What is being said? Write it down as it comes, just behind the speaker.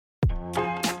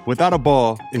Without a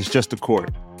ball, it's just a court.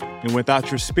 And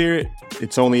without your spirit,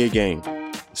 it's only a game.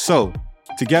 So,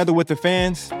 together with the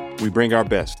fans, we bring our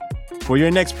best. For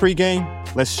your next pregame,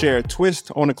 let's share a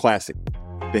twist on a classic,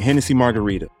 the Hennessy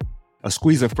Margarita. A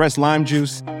squeeze of fresh lime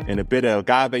juice and a bit of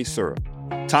agave syrup,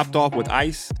 topped off with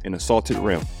ice and a salted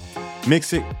rim.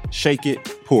 Mix it, shake it,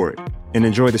 pour it, and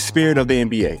enjoy the spirit of the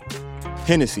NBA.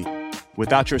 Hennessy,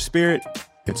 without your spirit,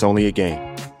 it's only a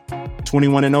game.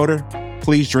 21 and older,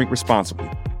 please drink responsibly.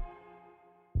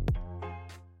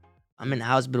 I'm in the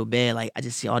hospital bed, like, I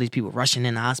just see all these people rushing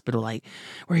in the hospital, like,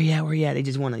 where you at? They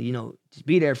just want to, just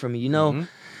be there for me, Mm-hmm.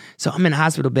 So I'm in the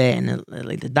hospital bed, and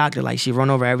the doctor, like, she run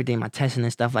over everything, my testing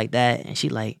and stuff like that, and she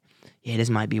like, yeah,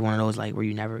 this might be one of those, like, where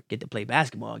you never get to play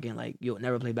basketball again, like, you'll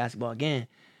never play basketball again.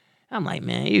 I'm like,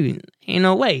 man, ain't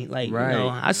no way. Like, right.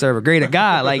 I serve a greater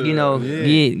God. Like,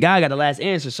 yeah. God got the last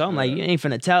answer. So I'm like, you ain't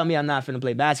finna tell me I'm not finna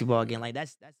play basketball again. Like,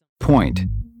 that's... Point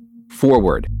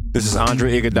forward. This is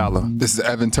Andre Iguodala. This is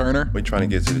Evan Turner. We're trying to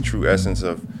get to the true essence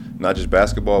of not just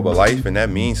basketball, but life, and that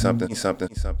means something.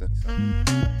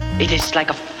 It is like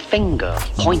a finger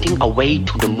pointing away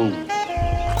to the moon.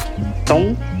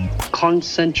 Don't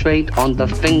concentrate on the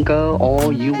finger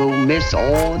or you will miss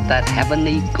all that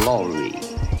heavenly glory.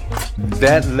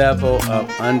 That level of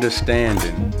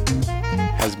understanding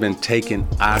has been taken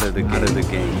out of the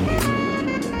game.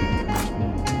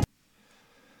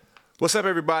 What's up,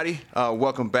 everybody?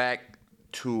 Welcome back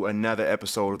to another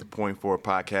episode of the Point Forward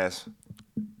Podcast.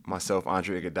 Myself,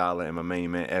 Andre Iguodala, and my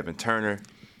main man, Evan Turner.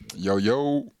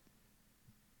 Yo.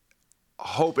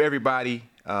 Hope everybody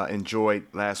enjoyed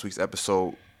last week's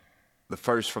episode, the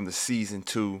first from the season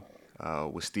 2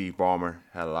 with Steve Ballmer.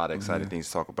 Had a lot of exciting things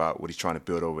to talk about, what he's trying to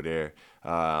build over there.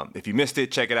 If you missed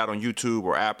it, check it out on YouTube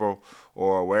or Apple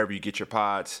or wherever you get your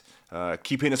pods.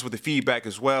 Keep hitting us with the feedback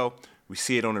as well. We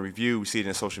see it on the review. We see it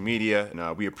in social media,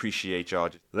 and we appreciate y'all.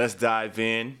 Let's dive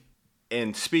in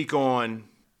and speak on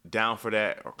Down for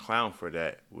That or Clown for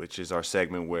That, which is our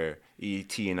segment where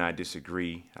ET and I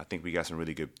disagree. I think we got some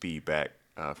really good feedback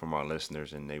from our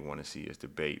listeners, and they want to see us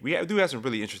debate. We do have some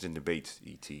really interesting debates,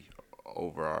 ET,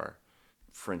 over our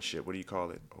friendship. What do you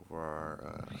call it? Over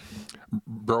our...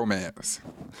 bromance.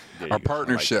 Our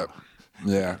partnership.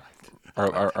 Yeah.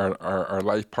 Our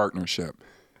life partnership.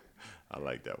 I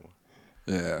like that one.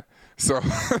 Yeah. So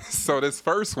this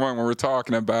first one when we're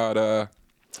talking about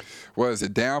what is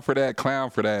it, Down for That, Clown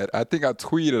for That, I think I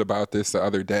tweeted about this the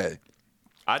other day.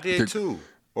 I did too.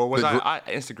 Or was I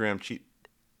Instagram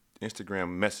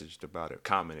messaged about it,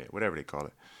 commented, whatever they call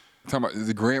it. Talking about, is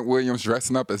it Grant Williams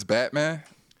dressing up as Batman?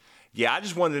 Yeah, I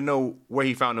just wanted to know where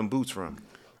he found them boots from.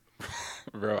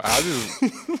 Bro, I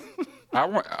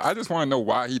just want to know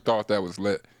why he thought that was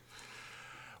lit.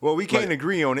 Well, we can't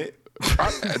agree on it.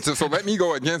 So let me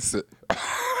go against it.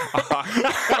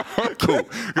 Cool.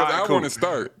 Because I want to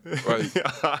start. Like,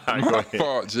 my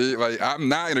fault, G. Like, I'm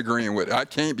not agreeing with it. I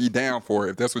can't be down for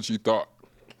it if that's what you thought.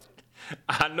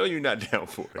 I know you're not down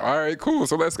for it. All right, cool.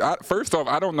 So first off,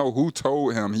 I don't know who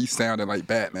told him he sounded like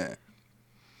Batman.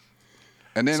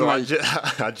 And then, so I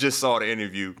just saw the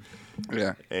interview.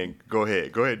 Yeah. And go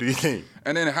ahead, do your thing.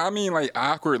 And then how many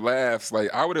awkward laughs?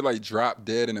 Like, I would have dropped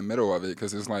dead in the middle of it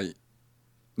because it's like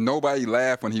nobody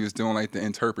laughed when he was doing the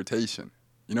interpretation.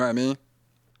 You know what I mean?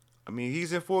 I mean,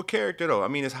 he's in full character though. I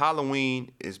mean, it's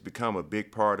Halloween has become a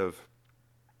big part of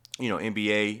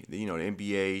NBA. The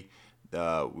NBA.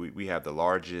 We have the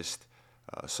largest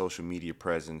social media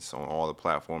presence on all the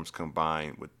platforms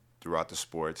combined throughout the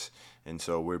sports, and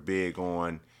so we're big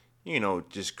on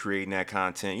just creating that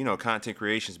content. Content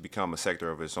creation's become a sector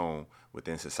of its own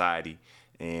within society,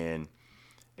 and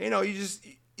you just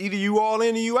either you all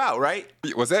in or you out, right?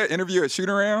 Was that interview at shoot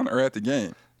around or at the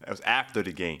game? That was after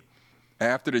the game.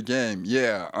 After the game,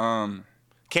 yeah.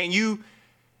 Can you,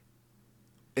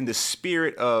 in the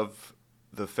spirit of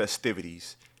the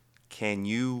festivities, can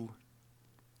you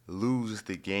lose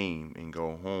the game and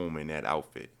go home in that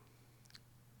outfit?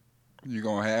 You're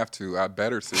going to have to. I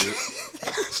better see it.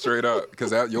 Straight up.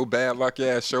 Because your bad luck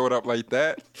ass showed up like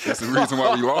that. That's the reason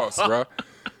why we lost, bro.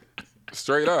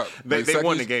 Straight up. They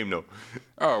won the game, though.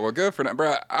 Oh, well, good for them.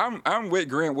 Bro, I'm with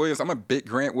Grant Williams. I'm a big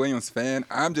Grant Williams fan.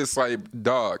 I'm just like,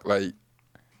 dog,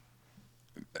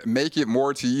 make it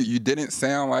more to you. You didn't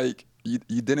sound like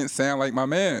you didn't sound like my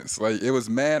man's. Like, it was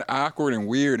mad awkward and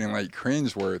weird and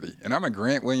cringeworthy. And I'm a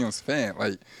Grant Williams fan.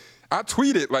 I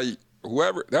tweeted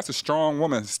whoever, that's a strong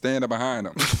woman standing behind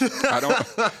him.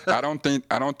 I don't think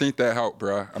that helped,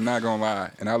 bro. I'm not gonna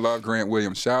lie. And I love Grant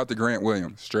Williams. Shout out to Grant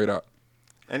Williams, straight up.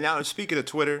 And now, speaking of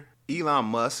Twitter, Elon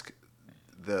Musk,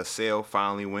 the sale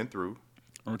finally went through.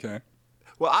 Okay.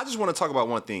 Well, I just want to talk about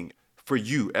one thing. for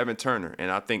you, Evan Turner,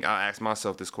 and I think I asked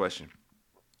myself this question: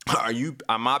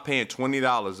 am I paying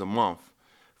 $20 a month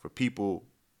for people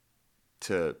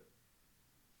for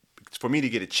me to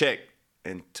get a check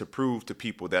and to prove to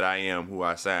people that I am who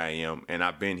I say I am, and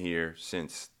I've been here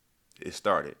since it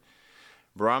started?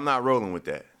 Bro, I'm not rolling with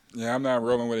that. Yeah, I'm not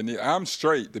rolling with it neither. I'm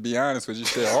straight, to be honest with you.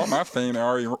 Shit, all my fame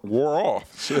already wore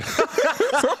off. Shit.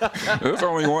 There's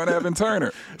only one Evan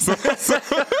Turner. So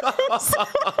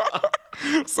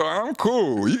I'm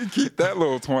cool. You can keep that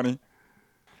little 20.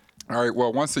 All right,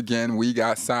 well, once again, we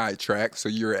got sidetracked. So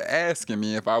you're asking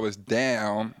me if I was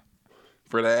down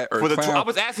for that or I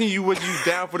was asking you, was you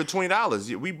down for the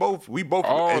 $20? We both.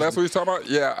 Oh, that's what you're talking about?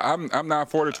 Yeah, I'm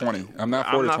not for the 20. I'm not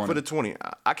for the 20.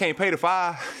 I can't pay the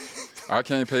 5. I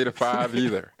can't pay the 5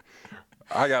 either.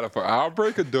 I'll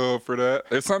break a dub for that.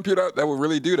 There's some people that will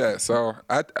really do that. So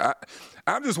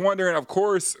I'm just wondering, of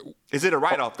course. Is it a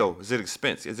write-off, though? Is it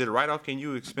expense? Is it a write-off? Can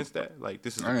you expense that? Like,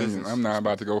 this is a business. I'm not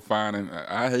about to go find it.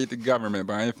 I hate the government,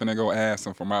 but I ain't finna go ask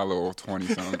them for my little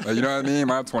 20-something. You know what I mean?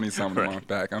 My 20-something a month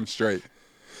back. I'm straight.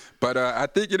 But I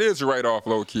think it is a write-off,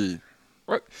 low-key.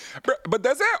 But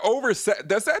does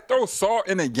that throw salt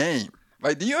in the game?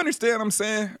 Like, do you understand what I'm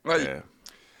saying? Like, yeah.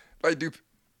 Like,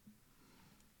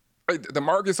 the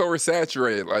market's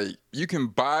oversaturated. Like, you can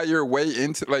buy your way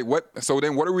into, like, what? So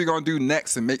then what are we going to do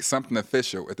next to make something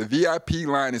official? If the VIP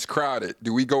line is crowded,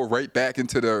 do we go right back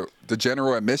into the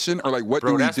general admission? Or, like, what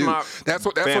do we do? That's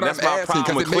what I'm asking,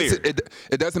 because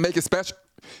it doesn't make it special.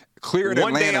 Clear in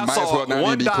Atlanta might as well not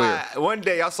even be clear. One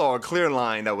day I saw a clear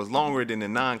line that was longer than the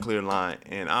non-clear line,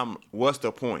 and what's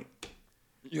the point?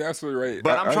 You're absolutely right.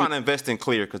 But I'm trying to invest in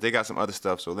clear because they got some other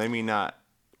stuff, so let me not.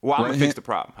 Well, I'm going to fix the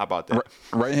problem. How about that?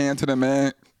 Right hand to the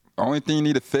man. The only thing you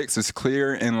need to fix is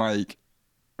clear in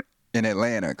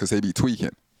Atlanta because they be tweaking.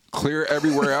 Clear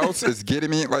everywhere else is getting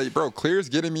me, clear is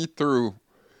getting me through.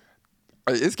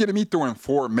 It's getting me through in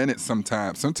 4 minutes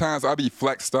sometimes. Sometimes I'll be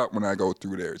flexed up when I go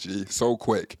through there, G. So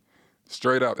quick.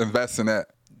 Straight up, invest in that.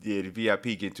 Yeah, the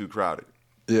VIP get too crowded.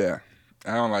 Yeah,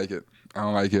 I don't like it. I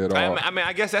don't like it at all. I mean,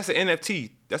 I guess that's an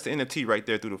NFT. That's the NFT right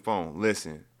there through the phone.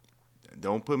 Listen.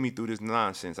 Don't put me through this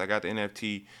nonsense. I got the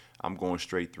NFT. I'm going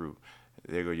straight through.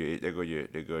 There go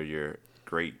your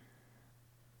great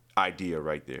idea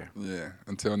right there. Yeah.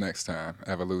 Until next time,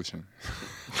 evolution.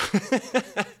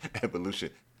 Evolution.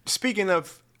 Speaking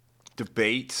of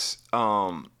debates,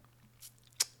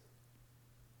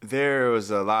 there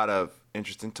was a lot of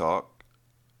interesting talk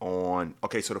on.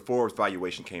 Okay, so the Forbes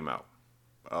valuation came out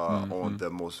on the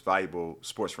most valuable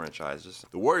sports franchises.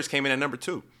 The Warriors came in at number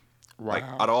 2. Wow. Like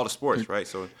out of all the sports, right?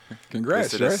 So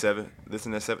congrats, listed at 7.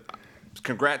 Listen at 7.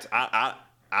 Congrats. I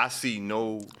see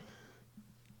no.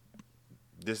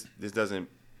 This doesn't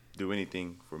do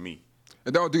anything for me.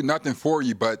 It don't do nothing for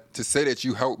you, but to say that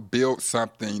you helped build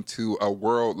something to a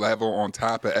world level on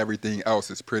top of everything else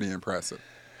is pretty impressive.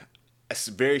 It's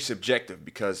very subjective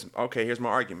because, okay, here's my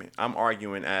argument. I'm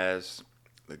arguing as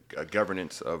a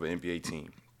governance of an NBA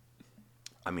team.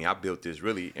 I mean, I built this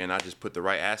really, and I just put the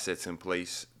right assets in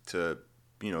place to,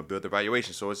 build the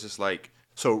valuation. So it's just like,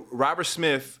 so Robert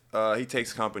Smith, he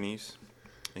takes companies,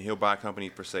 and he'll buy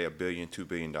companies per se $1 billion, $2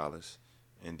 billion,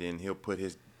 and then he'll put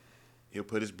his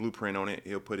blueprint on it,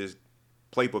 he'll put his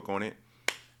playbook on it,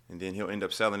 and then he'll end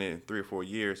up selling it in 3 or 4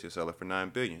 years. He'll sell it for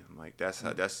 $9 billion. Like that's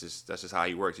just how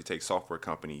he works. He takes software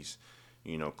companies,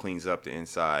 cleans up the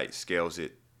inside, scales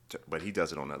it, but he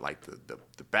does it on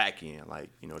the back end. Like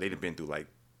they've been through like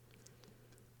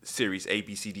series A,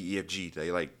 B, C, D, E, F, G.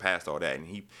 They passed all that, and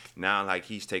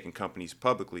he's taking companies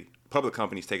public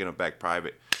companies, taking them back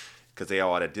private because they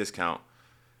all at a discount.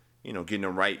 Getting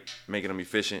them right, making them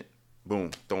efficient. Boom,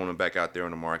 throwing them back out there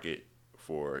on the market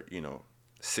for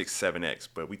 6-7x.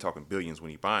 But we talking billions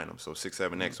when he buying them. So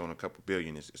 6-7x on a couple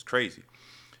billion is crazy.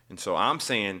 And so I'm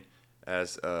saying,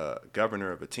 as a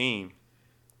governor of a team,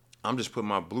 I'm just putting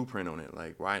my blueprint on it.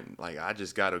 Like, right? Like, I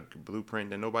just got a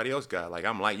blueprint that nobody else got. Like,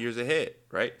 I'm light years ahead,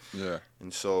 right? Yeah.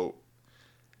 And so,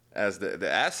 as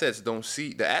the assets don't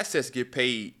see, the assets get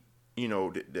paid,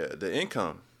 the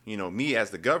income. Me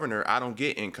as the governor, I don't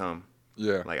get income.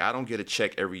 Yeah. Like, I don't get a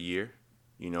check every year.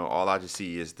 All I just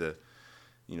see is the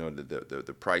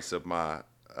price of my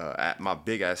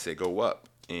big asset go up.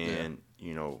 And,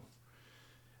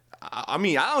 I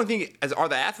mean, I don't think are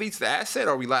the athletes the asset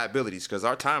or are we liabilities? Because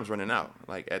our time's running out.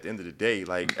 Like at the end of the day,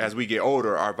 like as we get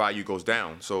older, our value goes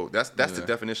down. So that's the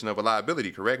definition of a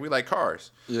liability, correct? We like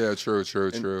cars. Yeah, true.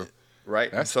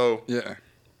 Right. And so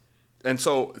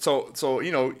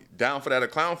down for that, a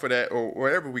clown for that, or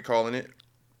whatever we calling it.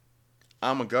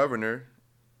 I'm a governor.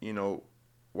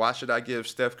 Why should I give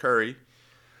Steph Curry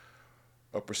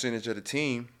a percentage of the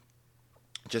team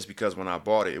just because when I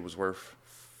bought it, it was worth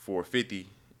 $450,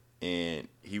 and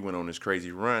he went on this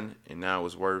crazy run, and now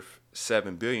it's worth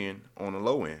 $7 billion on the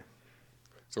low end.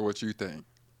 So what you think?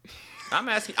 I'm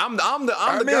asking. I'm the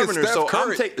governor, Steph so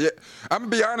Curry, I'm taking. yeah, I'm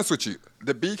gonna be honest with you.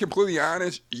 To be completely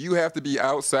honest, you have to be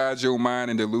outside your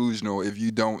mind and delusional if you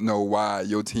don't know why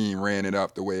your team ran it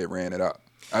up the way it ran it up.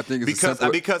 I think it's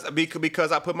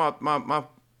because I put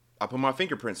my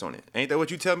fingerprints on it. Ain't that what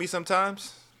you tell me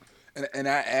sometimes? And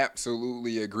I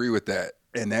absolutely agree with that.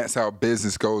 And that's how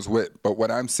business goes with. But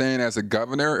what I'm saying as a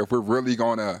governor, if we're really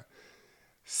gonna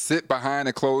sit behind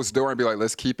a closed door and be like,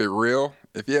 let's keep it real.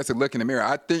 If he has to look in the mirror,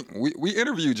 I think we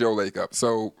interviewed Joe Lacob.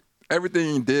 So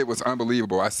everything he did was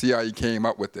unbelievable. I see how he came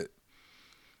up with it.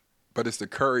 But it's the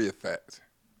Curry effect.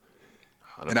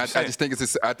 100%. And I just think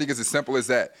it's as simple as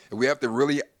that. If we have to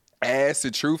really ask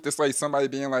the truth, it's like somebody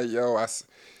being like, yo,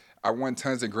 I won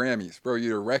tons of Grammys. Bro,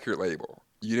 you're a record label.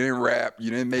 You didn't rap.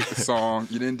 You didn't make the song.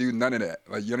 You didn't do none of that.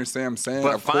 Like, you understand what I'm saying?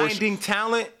 But finding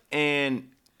talent and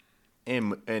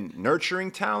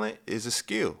nurturing talent is a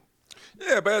skill.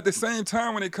 Yeah, but at the same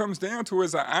time, when it comes down to it,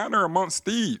 it's an honor amongst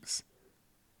thieves.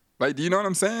 Like, do you know what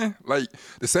I'm saying? Like,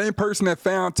 the same person that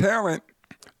found talent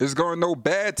is going to know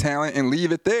bad talent and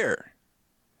leave it there.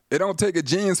 It don't take a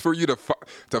genius for you to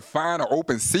find an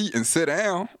open seat and sit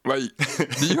down. Like,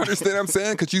 do you understand what I'm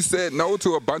saying? Because you said no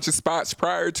to a bunch of spots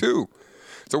prior to.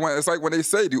 So it's like when they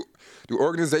say, do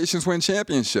organizations win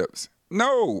championships?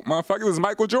 No, motherfucker, it was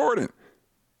Michael Jordan.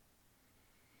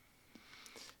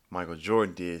 Michael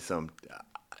Jordan did some.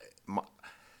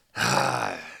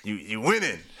 You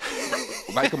winning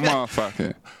like a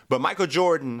motherfucker. But Michael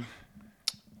Jordan,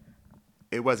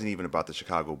 it wasn't even about the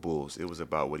Chicago Bulls. It was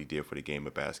about what he did for the game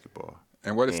of basketball.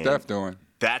 And what is Steph doing?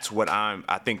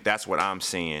 I think that's what I'm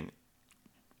saying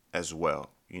as well.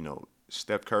 You know,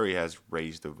 Steph Curry has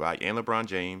raised the value, and LeBron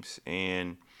James,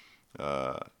 and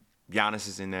Giannis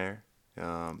is in there.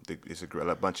 It's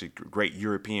a bunch of great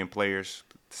European players.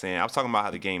 I was talking about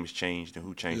how the game has changed and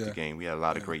who changed the game. We had a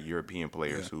lot of great European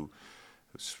players who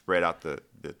spread out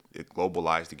it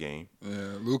globalized the game.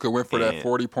 Yeah, Luka went for that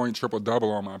 40-point triple-double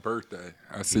on my birthday.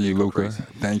 I see you, Luka.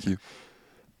 Thank you.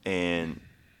 And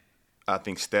I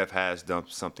think Steph has done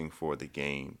something for the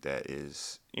game that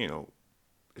is, you know,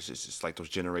 it's just like those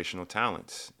generational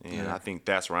talents. And I think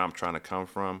that's where I'm trying to come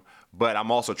from. But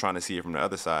I'm also trying to see it from the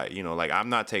other side. You know, like, I'm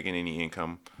not taking any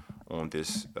income on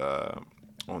this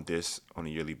on a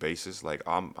yearly basis. Like,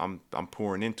 I'm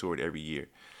pouring into it every year.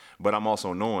 But I'm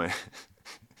also knowing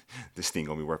this thing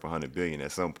gonna be worth $100 billion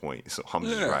at some point. So I'm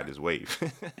just ride this wave.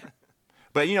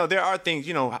 But, you know, there are things,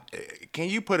 you know, can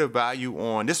you put a value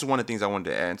on, this is one of the things I wanted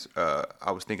to answer,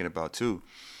 I was thinking about too.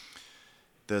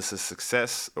 Does the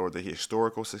success or the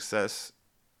historical success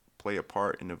play a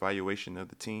part in the valuation of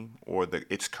the team or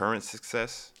its current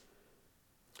success?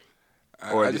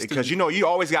 Or because, you know, you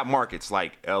always got markets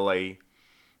like L.A.,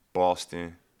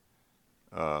 Boston,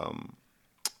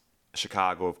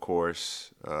 Chicago, of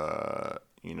course.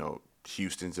 You know,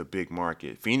 Houston's a big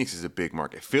market. Phoenix is a big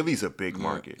market. Philly's a big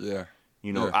market. Yeah.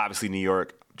 You know, obviously New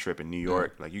York, New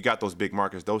York. Like, you got those big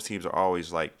markets. Those teams are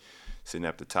always, like, sitting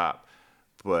at the top.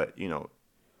 But, you know,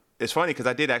 it's funny because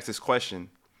I did ask this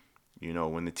question, you know,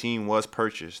 when the team was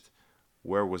purchased,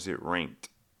 where was it ranked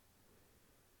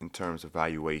in terms of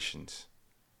valuations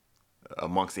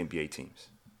amongst NBA teams?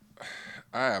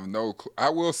 I have no clue. I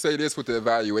will say this with the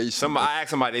evaluation. I asked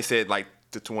somebody, they said like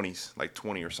the 20s, like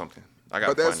 20 or something. I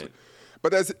got to find it.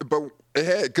 But it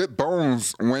had good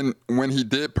bones when he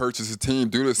did purchase a team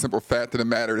due to the simple fact of the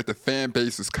matter that the fan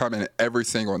base was coming every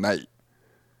single night.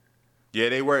 Yeah,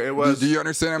 they were. It was. Do you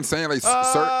understand what I'm saying? Like,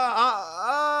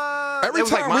 every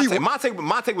time like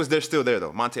Monte was there, still there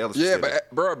though. Monte Ellis. Yeah,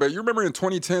 but you remember in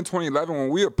 2010, 2011 when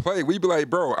we would play, we'd be like,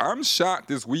 bro, I'm shocked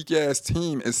this weak ass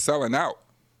team is selling out.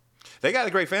 They got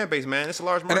a great fan base, man. It's a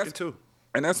large market too.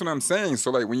 And that's what I'm saying.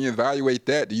 So, like, when you evaluate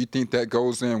that, do you think that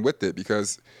goes in with it?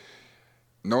 Because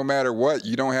no matter what,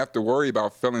 you don't have to worry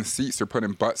about filling seats or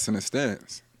putting butts in the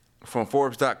stands. From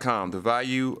Forbes.com, the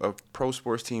value of pro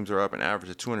sports teams are up an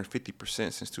average of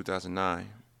 250% since 2009.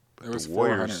 It was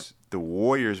 400. The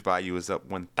Warriors' value is up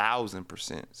 1,000%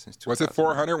 since 2009. Was it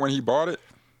 400 when he bought it?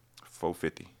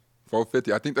 450.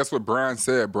 450. I think that's what Brian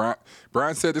said.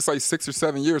 Brian said this like 6 or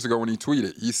 7 years ago when he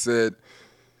tweeted. He said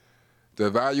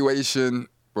the valuation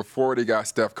before they got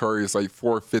Steph Curry is like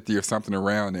 450 or something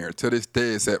around there. To this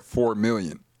day, it's at $4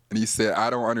 million. And he said, I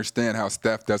don't understand how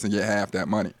Steph doesn't get half that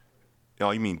money. Oh,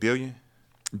 you mean billion?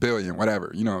 Billion,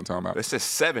 whatever. You know what I'm talking about. It's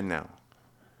just 7 now.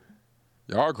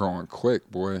 Y'all growing quick,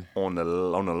 boy. On the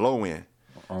low end.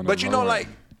 But you know, like,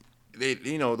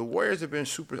 the Warriors have been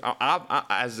super.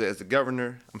 As a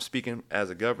governor, I'm speaking as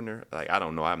a governor. Like, I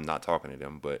don't know, I'm not talking to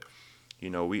them, but they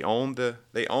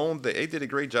did a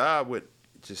great job with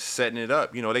just setting it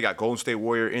up. They got Golden State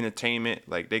Warrior Entertainment,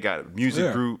 like they got a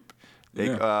music group. They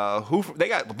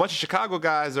got a bunch of Chicago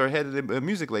guys are head of the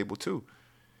music label too.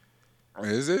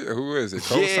 Is it? Who is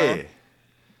it?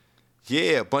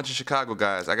 Yeah, a bunch of Chicago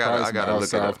guys. I gotta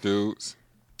look it up. Dudes.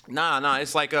 Nah,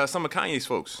 it's like some of Kanye's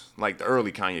folks, like the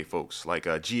early Kanye folks, like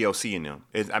GLC and them.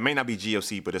 I may not be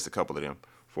GLC, but it's a couple of them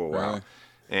for a while. Right.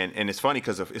 And it's funny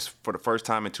because it's for the first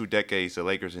time in 2 decades, the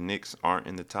Lakers and Knicks aren't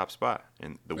in the top spot,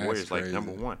 and the Warriors like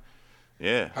number 1.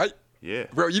 Yeah, yeah.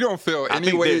 Bro, you don't feel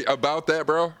any way about that,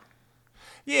 bro?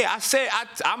 Yeah,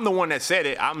 I'm the one that said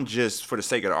it. I'm just, for the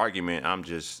sake of the argument, I'm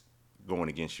just going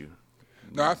against you.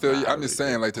 No, I feel you. I'm just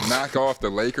saying, like, to knock off the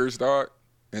Lakers, dog,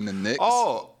 and the Knicks.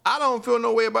 Oh, I don't feel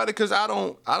no way about it because I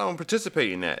don't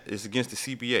participate in that. It's against the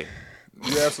CBA.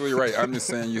 You're absolutely right. I'm just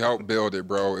saying you helped build it,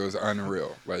 bro. It was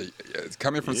unreal. Like, it's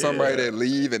coming from somebody that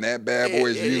leave and that bad boy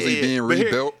is usually being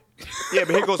rebuilt. But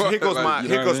here goes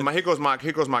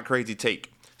my crazy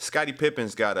take. Scottie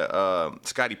Pippen's got a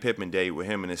Scottie Pippen day with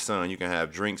him and his son. You can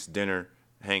have drinks, dinner,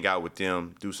 hang out with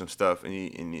them, do some stuff, and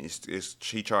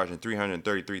he charging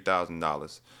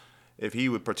 $333,000. If he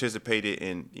would participate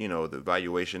in the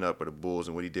valuation up of the Bulls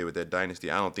and what he did with that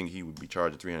dynasty, I don't think he would be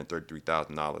charging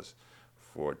 $333,000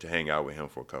 to hang out with him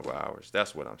for a couple hours.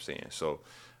 That's what I'm saying. So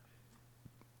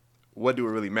what do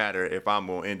it really matter if I'm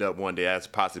gonna end up one day as a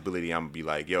possibility? I'm gonna be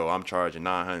like, yo, I'm charging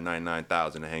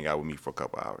 $999,000 to hang out with me for a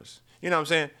couple hours. You know what I'm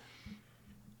saying?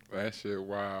 That shit,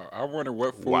 wow. I wonder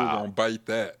what fool gonna bite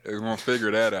that. Is gonna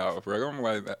figure that out, bro. I'm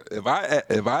like,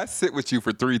 if I sit with you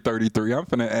for $333, I'm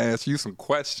finna ask you some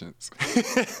questions.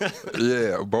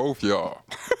 Yeah, both y'all.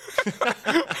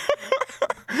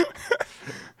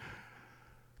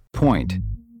 Point.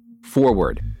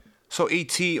 Forward. So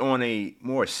ET, on a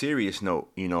more serious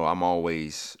note, I'm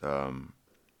always, I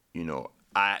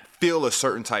feel a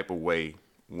certain type of way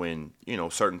when,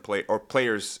 certain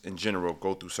players in general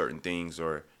go through certain things,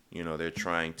 or, they're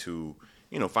trying to,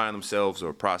 find themselves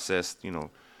or process,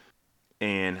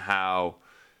 and how,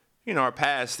 our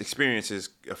past experiences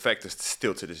affect us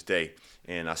still to this day.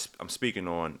 And I'm speaking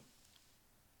on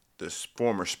this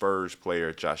former Spurs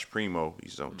player, Josh Primo.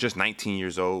 He's just 19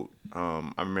 years old. I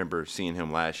remember seeing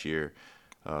him last year.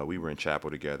 We were in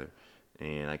chapel together,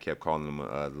 and I kept calling him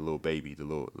the little baby, the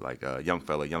little, like, young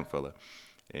fella.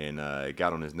 And it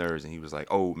got on his nerves, and he was like,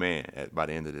 "Oh man!" By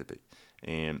the end of it,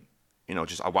 and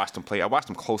I watched him play. I watched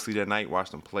him closely that night.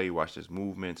 Watched him play. Watched his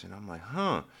movements, and I'm like,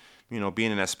 "Huh."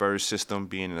 Being in that Spurs system,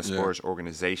 being in a Spurs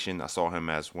organization, I saw him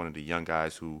as one of the young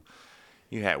guys who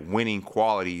had winning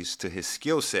qualities to his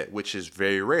skill set, which is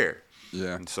very rare.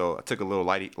 Yeah. And so I took a little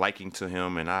liking to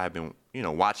him, and I have been,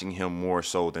 watching him more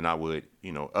so than I would,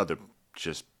 other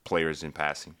just players in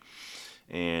passing.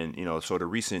 And, so the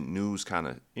recent news kind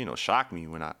of, shocked me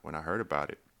when I heard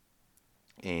about it.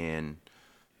 And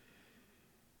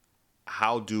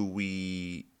how do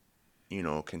we,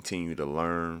 continue to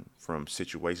learn from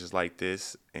situations like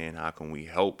this, and how can we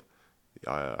help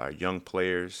our young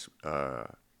players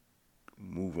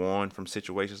move on from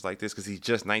situations like this? Because he's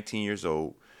just 19 years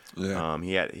old. Yeah.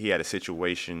 He had a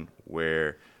situation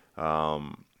where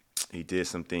he did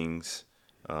some things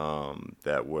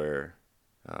that were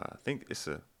I think it's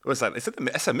a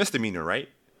misdemeanor, right?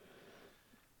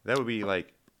 That would be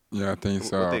like, yeah, I think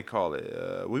so. What they call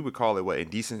it? We would call it what,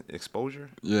 indecent exposure?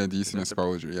 Yeah, indecent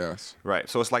exposure. Yes. Right.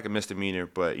 So it's like a misdemeanor,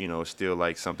 but it's still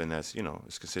like something that's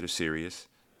it's considered serious.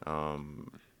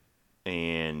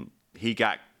 And he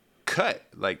got cut.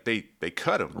 Like they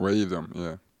cut him. Waived him.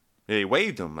 Yeah. They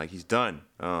waived him. Like, he's done.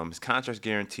 His contract's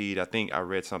guaranteed. I think I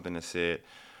read something that said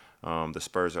the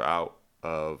Spurs are out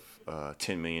of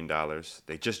 $10 million.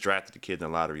 They just drafted the kid in the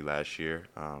lottery last year.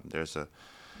 There's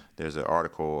an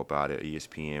article about it,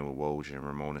 ESPN, with Woj and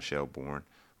Ramona Shelburne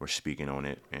were speaking on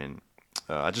it, and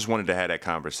I just wanted to have that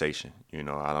conversation. I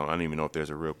don't even know if there's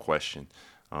a real question.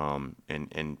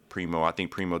 And Primo, I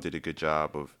think Primo did a good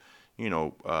job of,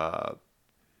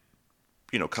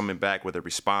 coming back with a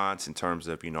response in terms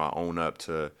of, I own up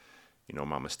to,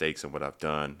 my mistakes and what I've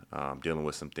done. Dealing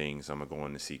with some things, I'm gonna go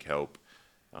in to seek help.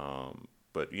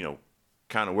 But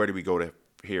kind of where do we go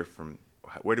from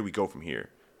here?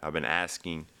 I've been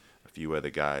asking a few other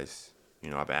guys.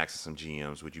 I've been asking some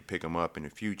GMs, would you pick him up in the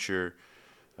future?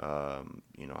 How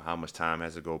much time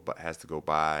has to go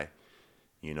by?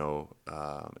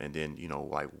 And then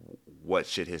like, what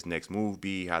should his next move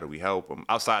be? How do we help him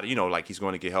outside? Like, he's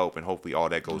going to get help, and hopefully all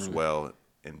that goes well.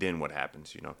 And then what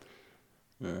happens?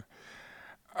 Yeah.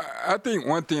 I think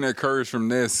one thing that occurs from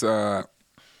this,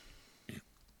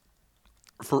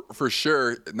 for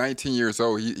sure, 19 years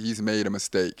old, he's made a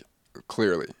mistake,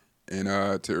 clearly. And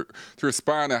to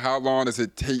respond to how long does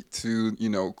it take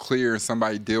to, clear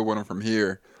somebody, deal with him from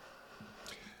here,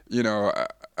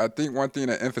 I think one thing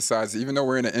to emphasize, even though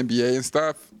we're in the NBA and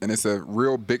stuff, and it's a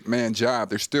real big man job,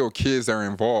 there's still kids that are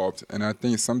involved. And I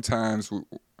think sometimes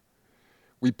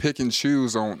we pick and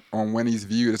choose on when he's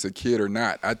viewed as a kid or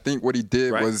not. I think what he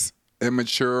did was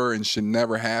immature and should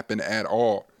never happen at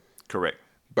all. Correct.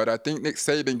 But I think Nick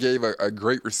Saban gave a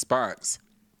great response.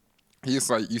 He's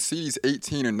like, you see these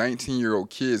 18 or 19-year-old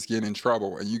kids getting in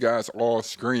trouble, and you guys all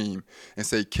scream and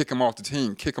say, kick him off the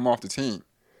team, kick him off the team.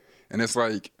 And it's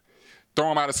like,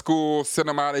 throw him out of school, send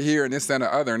him out of here, and this, that, and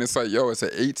the other. And it's like, yo, it's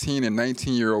an 18 and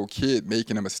 19-year-old kid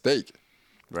making a mistake.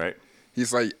 Right.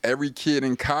 He's like, every kid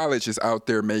in college is out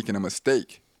there making a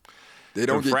mistake. They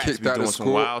don't get kicked out of school.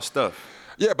 Some wild stuff.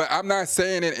 Yeah, but I'm not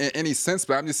saying it in any sense,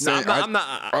 but I'm just saying. I'm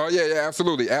not. Oh, yeah,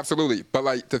 absolutely. But,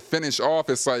 like, to finish off,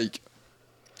 it's like,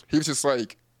 he was just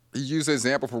like, he used an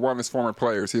example for one of his former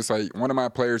players. He's like, one of my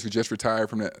players who just retired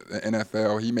from the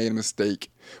NFL, he made a mistake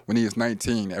when he was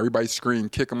 19. Everybody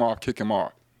screamed, kick him off, kick him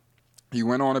off. He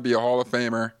went on to be a Hall of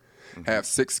Famer, have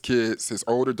 6 kids. His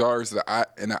older daughter's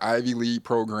in the Ivy League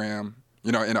program,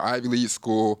 in an Ivy League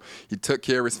school. He took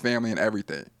care of his family and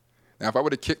everything. Now, if I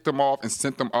would have kicked him off and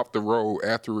sent him up the road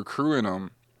after recruiting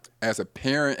him as a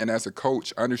parent and as a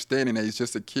coach, understanding that he's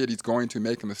just a kid, he's going to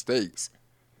make mistakes,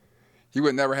 he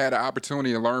would never had an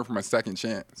opportunity to learn from a second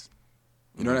chance.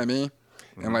 You know what I mean?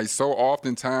 Mm-hmm. And, like, so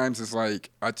oftentimes it's like,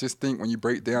 I just think when you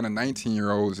break down the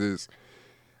 19-year-olds is,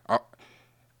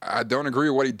 I don't agree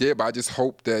with what he did, but I just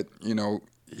hope that,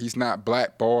 he's not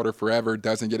blackballed or forever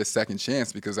doesn't get a second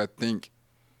chance, because I think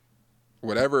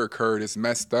whatever occurred is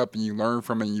messed up and you learn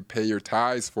from it and you pay your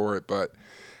tithes for it. But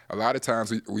a lot of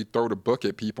times we throw the book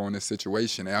at people in this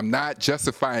situation. And I'm not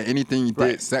justifying anything he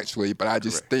did sexually, but I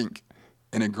just think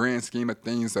in a grand scheme of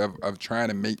things of trying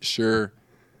to make sure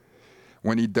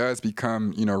when he does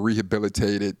become,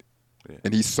 rehabilitated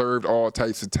and he served all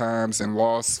types of times and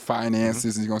lost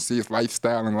finances and he's going to see his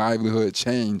lifestyle and livelihood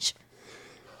change.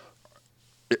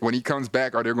 When he comes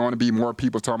back, are there going to be more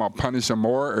people talking about punish him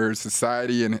more, or is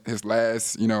society and his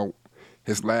last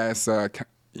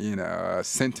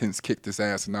sentence kicked his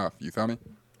ass enough? You feel me?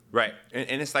 Right.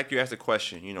 And it's like you asked the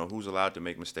question, who's allowed to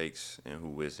make mistakes and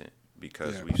who isn't?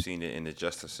 Because we've seen it in the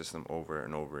justice system over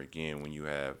and over again when you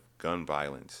have gun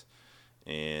violence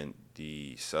and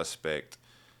the suspect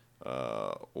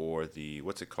or the,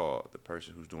 what's it called, the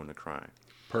person who's doing the crime.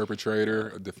 Perpetrator,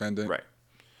 a defendant. Right.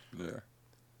 Yeah.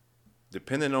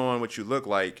 Depending on what you look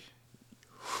like,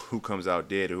 who comes out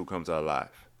dead or who comes out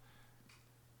alive.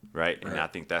 Right? And I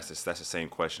think that's the same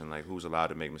question, like who's allowed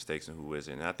to make mistakes and who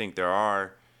isn't. And I think there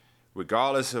are,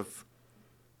 regardless of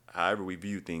however we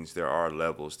view things, there are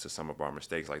levels to some of our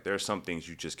mistakes. Like there are some things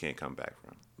you just can't come back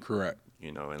from. Correct.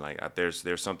 And like there's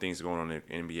some things going on in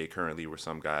the NBA currently where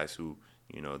some guys who,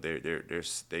 they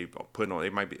put on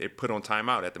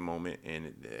timeout at the moment,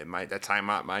 and that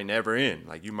timeout might never end.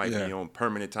 Like you might be on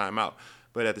permanent timeout,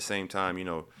 but at the same time,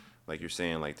 like you're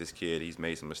saying, like this kid, he's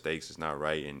made some mistakes. It's not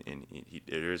right, and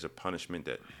there is a punishment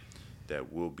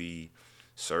that will be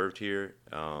served here.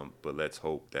 But let's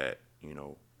hope that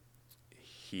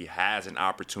he has an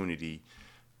opportunity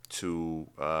to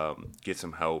get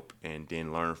some help and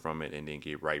then learn from it and then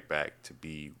get right back to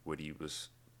be what he was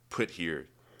put here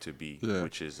to be,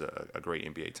 which is a great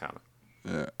NBA talent.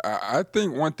 Yeah, I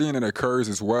think one thing that occurs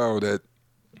as well that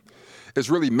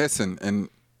is really missing, and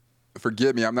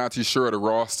forgive me, I'm not too sure of the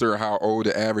roster or how old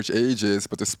the average age is,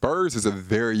 but the Spurs is a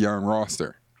very young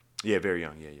roster. Yeah, very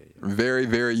young. Yeah. Very,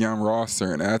 very young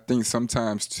roster. And I think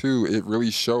sometimes, too, it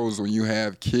really shows when you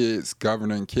have kids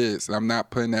governing kids. And I'm not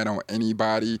putting that on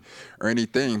anybody or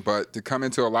anything, but to come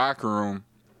into a locker room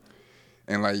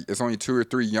and, like, it's only 2 or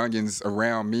 3 youngins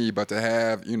around me, but to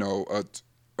have,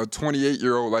 a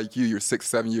 28-year-old like you're 6,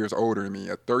 7 years older than me,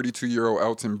 a 32-year-old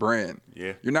Elton Brand.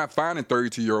 Yeah. You're not finding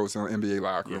 32-year-olds in the NBA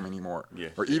locker room anymore. Yeah.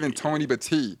 Or even Tony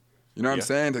Battie. You know what I'm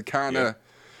saying? To kind of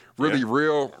really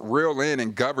reel in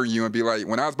and govern you and be like,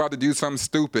 when I was about to do something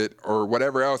stupid or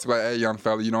whatever else, like, hey, young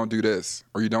fella, you don't do this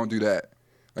or you don't do that.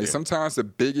 Like sometimes the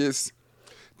biggest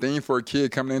thing for a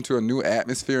kid coming into a new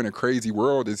atmosphere in a crazy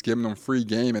world is giving them free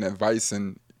game and advice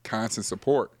and constant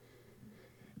support.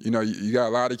 You got a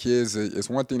lot of kids. It's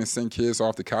one thing to send kids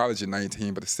off to college at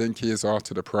 19, but to send kids off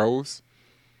to the pros.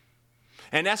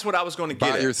 And that's what I was going to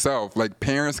get by yourself. Like,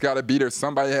 parents got to be there.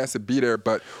 Somebody has to be there.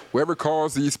 But whoever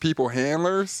calls these people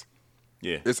handlers,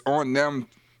 it's on them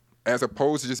as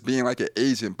opposed to just being like an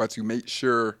agent, but to make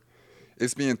sure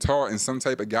it's being taught in some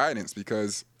type of guidance,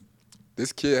 because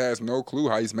this kid has no clue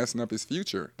how he's messing up his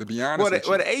future. To be honest with you.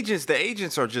 Well, the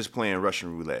agents are just playing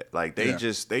Russian roulette. Like they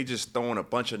just throwing a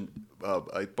bunch of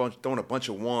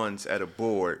ones at a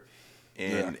board,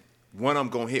 and one of them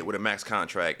gonna hit with a max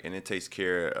contract, and it takes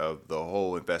care of the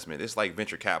whole investment. It's like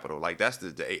venture capital. Like that's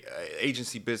the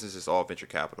agency business is all venture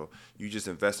capital. You just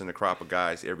invest in a crop of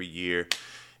guys every year,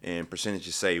 and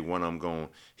percentages say one of them gonna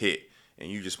hit. And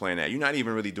you just playing that. You're not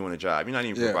even really doing a job. You're not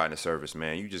even providing a service,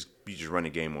 man. You just run the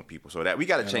game on people. So that we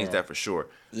got to change that for sure.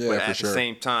 Yeah, but at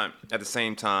the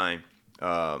same time,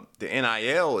 the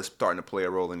NIL is starting to play a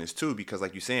role in this too, because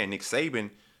like you're saying, Nick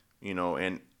Saban,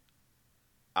 and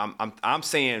I'm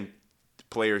saying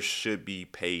players should be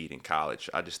paid in college.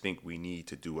 I just think we need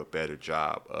to do a better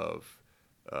job of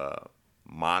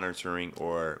monitoring,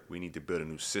 or we need to build a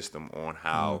new system on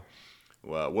how.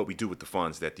 What we do with the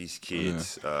funds that these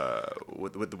kids,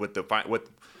 with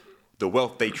the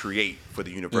wealth they create for the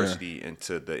university and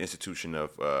to the institution of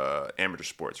amateur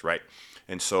sports, right?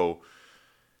 And so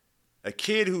a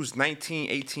kid who's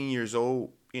 19, 18 years old,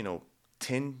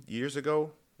 10 years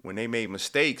ago, when they made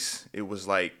mistakes, it was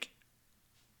like,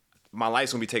 my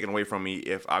life's going to be taken away from me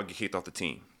if I get kicked off the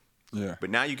team. Yeah.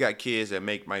 But now you got kids that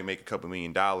might make a couple $1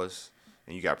 million,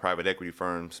 and you got private equity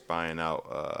firms buying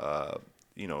out,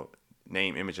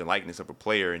 name, image, and likeness of a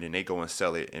player, and then they go and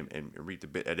sell it and reap the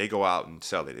bit. They go out and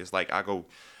sell it. It's like I'm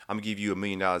gonna give you $1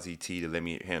 million ET to let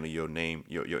me handle your name,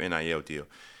 your NIL deal,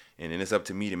 and then it's up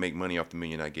to me to make money off the $1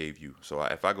 million I gave you. So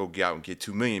if I go get out and get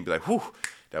 $2 million, be like, whew,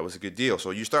 that was a good deal.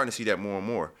 So you're starting to see that more and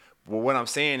more. But what I'm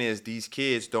saying is these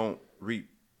kids don't reap.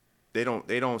 They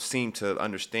don't seem to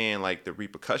understand like the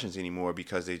repercussions anymore,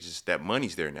 because that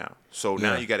money's there now. So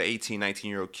now you got an 18,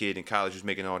 19-year-old kid in college who's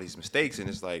making all these mistakes, and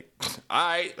it's like,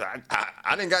 I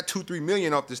didn't got $2-3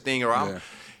 million off this thing, or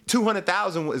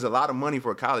 $200,000 is a lot of money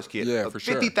for a college kid. Yeah, for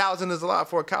sure. $50,000 is a lot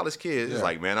for a college kid. It's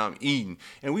like, man, I'm eating.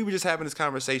 And we were just having this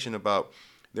conversation about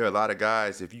there are a lot of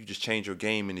guys, if you just change your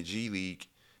game in the G League,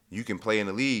 you can play in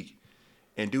the league.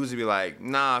 And dudes would be like,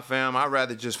 nah, fam, I'd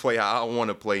rather just play how I want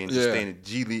to play and just stay in the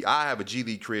G League. I have a G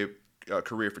League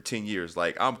career for 10 years.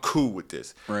 Like, I'm cool with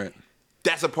this. Right.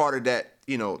 That's a part of that,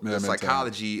 the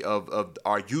psychology of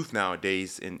our youth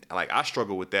nowadays. And, like, I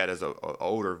struggle with that as an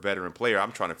older veteran player.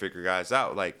 I'm trying to figure guys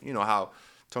out. Like, how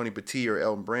Tony Battie or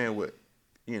Elton Brand would,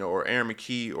 or Aaron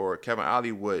McKee or Kevin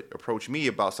Ollie would approach me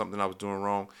about something I was doing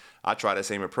wrong. I try that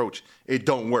same approach. It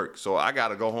don't work. So I got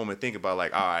to go home and think about,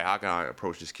 like, all right, how can I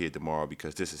approach this kid tomorrow,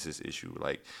 because this is his issue.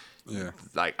 Like,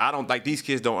 I don't, like, these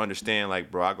kids don't understand,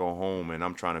 like, bro, I go home and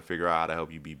I'm trying to figure out how to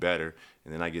help you be better.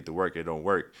 And then I get to work, it don't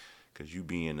work, because you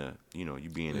being a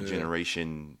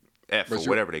generation F, or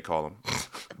whatever they call them.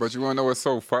 But you want to know what's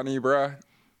so funny, bro?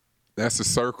 That's the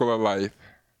circle of life,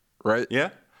 right?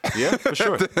 Yeah. Yeah, for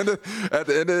sure. At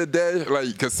the end of the day,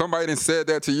 like, because somebody done said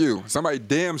that to you. Somebody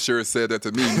damn sure said that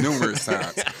to me numerous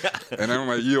times. And I'm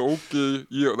like, yeah, okay,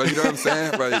 yeah. Like, you know what I'm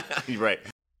saying? Like, you're right.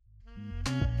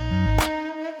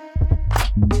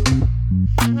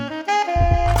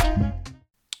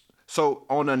 So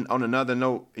on another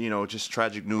note, just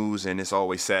tragic news, and it's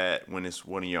always sad when it's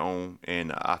one of your own,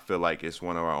 and I feel like it's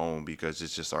one of our own because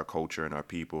it's just our culture and our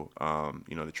people.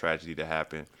 The tragedy that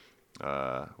happened.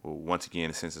 Once again,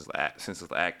 a senseless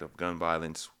act of gun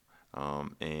violence,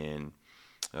 and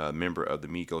a member of the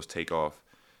Migos Takeoff,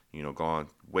 gone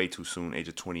way too soon, age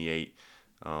of 28.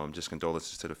 Just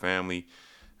condolences to the family,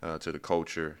 to the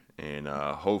culture, and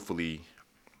hopefully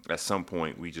at some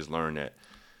point we just learn that,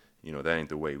 that ain't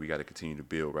the way. We got to continue to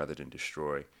build rather than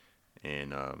destroy,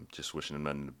 and just wishing them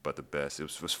nothing but the best. It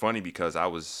was funny because I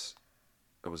was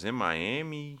in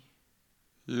Miami.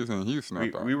 He was in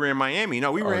Houston. We were in Miami.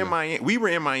 No, we were in Miami. We were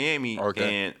in Miami,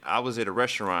 okay. And I was at a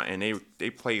restaurant, and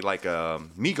they played like a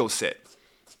Migos set.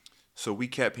 So we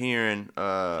kept hearing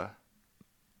the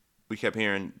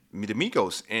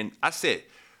Migos, and I said,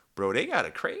 "Bro, they got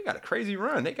a crazy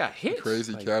run. They got hits,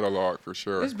 crazy catalog for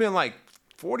sure. It's been like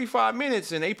 45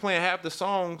 minutes, and they playing half the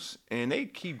songs, and they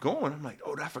keep going. I'm like,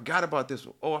 oh, I forgot about this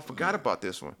one. Oh, I forgot about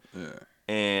this one. Yeah.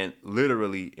 And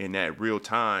literally in that real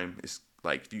time, it's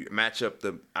like if you match up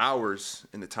the hours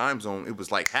in the time zone, it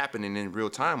was like happening in real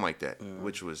time like that,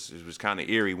 which was kind of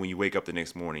eerie when you wake up the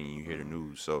next morning and you hear the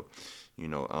news. So,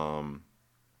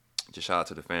 just shout out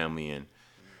to the family and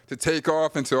to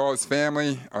Takeoff and to all his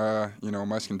family.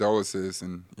 Much condolences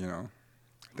and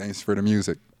thanks for the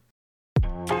music.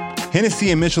 Hennessy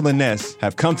and Mitchell & Ness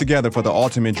have come together for the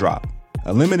Ultimate Drop,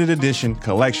 a limited edition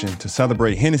collection to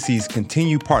celebrate Hennessy's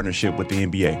continued partnership with the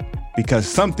NBA. Because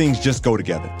some things just go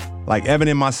together, like Evan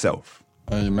and myself.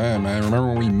 Hey, man. Remember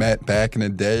when we met back in the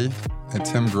day at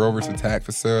Tim Grover's attack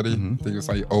facility? Mm-hmm. I think it was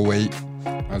like 2008.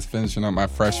 I was finishing up my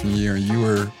freshman year, and you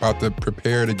were about to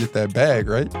prepare to get that bag,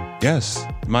 right? Yes,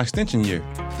 my extension year.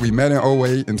 We met in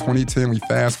 08. In 2010, we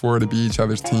fast forward to be each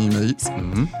other's teammates.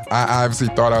 Mm-hmm. I obviously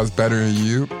thought I was better than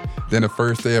you. Then the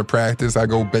first day of practice, I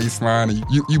go baseline, and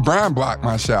you Brian blocked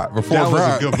my shot before That was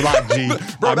Brian. a good block, G.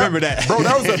 Bro, I remember that. Bro,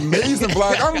 that was an amazing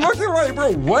block. I'm looking like,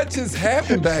 bro, what just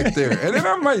happened back there? And then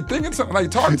I'm like thinking something, like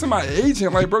talking to my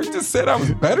agent, like, bro, you just said I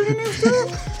was better than this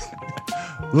dude?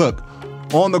 Look,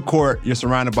 on the court, you're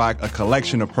surrounded by a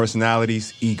collection of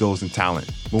personalities, egos, and talent.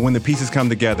 But when the pieces come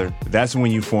together, that's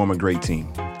when you form a great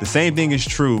team. The same thing is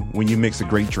true when you mix a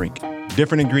great drink.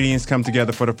 Different ingredients come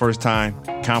together for the first time,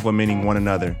 complementing one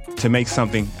another to make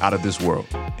something out of this world.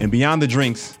 And beyond the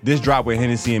drinks, this drop with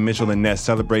Hennessy and Mitchell and Ness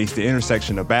celebrates the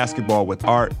intersection of basketball with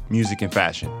art, music, and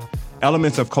fashion.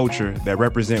 Elements of culture that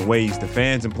represent ways the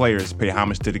fans and players pay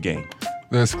homage to the game.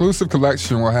 The exclusive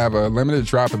collection will have a limited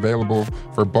drop available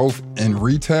for both in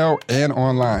retail and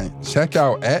online. Check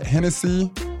out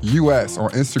 @Hennessy US on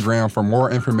Instagram for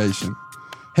more information.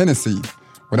 Hennessy,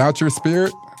 without your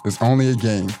spirit, it's only a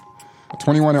game.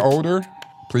 21 and older,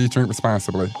 please drink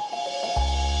responsibly.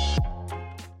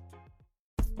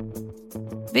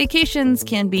 Vacations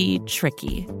can be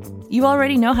tricky. You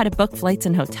already know how to book flights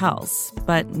and hotels,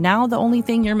 but now the only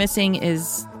thing you're missing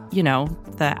is,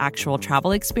 the actual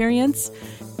travel experience.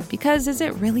 Because is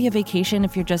it really a vacation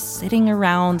if you're just sitting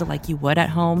around like you would at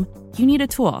home? You need a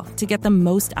tool to get the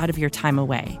most out of your time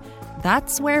away.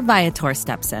 That's where Viator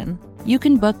steps in. You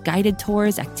can book guided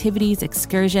tours, activities,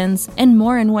 excursions, and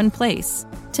more in one place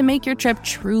to make your trip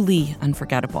truly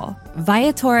unforgettable.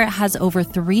 Viator has over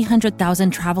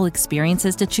 300,000 travel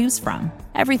experiences to choose from.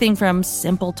 Everything from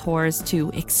simple tours to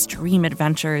extreme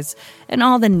adventures and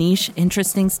all the niche,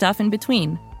 interesting stuff in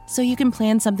between. So you can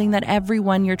plan something that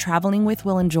everyone you're traveling with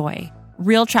will enjoy.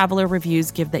 Real traveler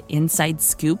reviews give the inside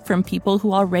scoop from people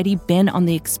who already been on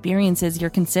the experiences you're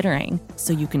considering,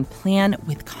 so you can plan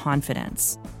with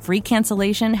confidence. Free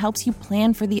cancellation helps you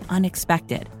plan for the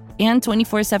unexpected. And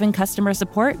 24/7 customer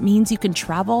support means you can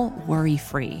travel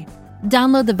worry-free.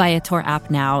 Download the Viator app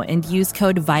now and use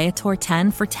code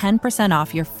Viator10 for 10%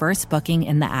 off your first booking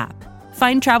in the app.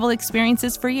 Find travel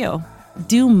experiences for you.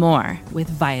 Do more with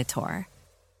Viator.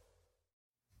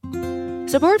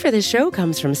 Support for this show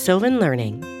comes from Sylvan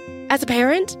Learning. As a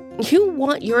parent, you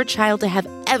want your child to have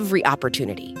every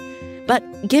opportunity, but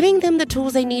giving them the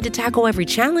tools they need to tackle every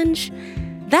challenge,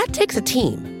 that takes a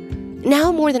team.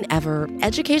 Now more than ever,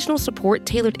 educational support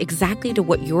tailored exactly to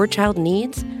what your child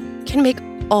needs can make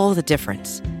all the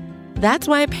difference. That's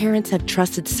why parents have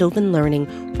trusted Sylvan Learning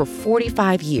for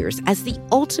 45 years as the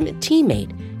ultimate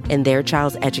teammate in their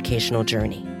child's educational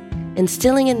journey,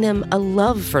 instilling in them a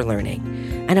love for learning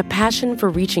and a passion for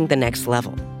reaching the next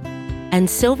level. And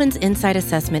Sylvan's Insight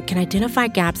Assessment can identify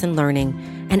gaps in learning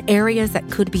and areas that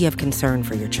could be of concern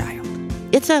for your child.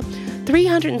 It's a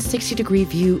 360-degree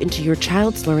view into your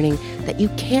child's learning that you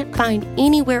can't find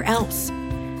anywhere else,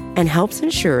 and helps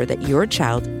ensure that your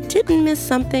child didn't miss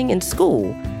something in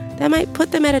school that might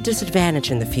put them at a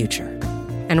disadvantage in the future.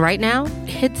 And right now,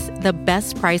 it's the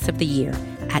best price of the year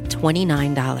at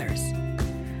 $29.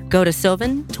 Go to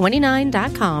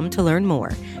sylvan29.com to learn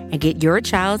more and get your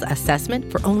child's assessment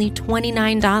for only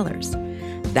 $29.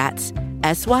 That's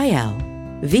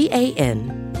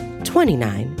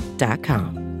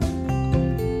SYLVAN29.com.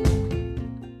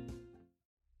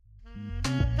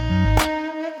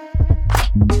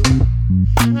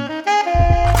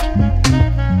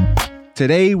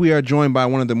 Today, we are joined by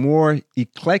one of the more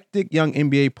eclectic young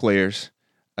NBA players,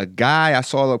 a guy I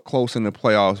saw up close in the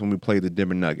playoffs when we played the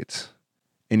Denver Nuggets.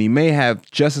 And he may have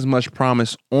just as much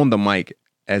promise on the mic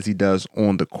as he does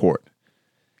on the court.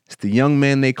 It's the young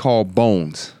man they call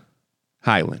Bones,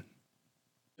 Hyland.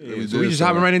 So we just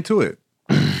hopping right into it.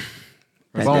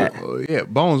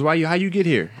 Bones, how you get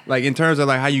here? Like in terms of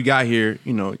like how you got here,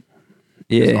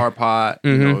 it's our pod,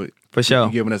 for sure.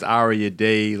 You giving us hour of your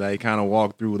day, like kind of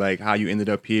walk through like how you ended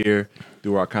up here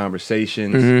through our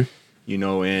conversations, and you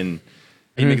make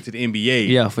it to the NBA.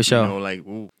 Yeah, for sure.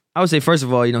 Ooh. I would say first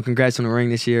of all, congrats on the ring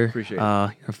this year. Appreciate it.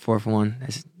 Your fourth one.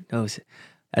 That's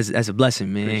a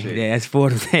blessing, man. Appreciate Yeah, that's four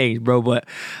of the things, bro. But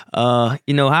how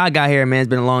I got here, man, it's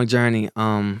been a long journey.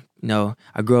 I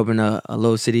grew up in a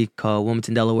little city called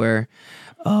Wilmington, Delaware,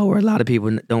 where a lot of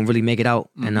people don't really make it out,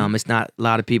 and it's not a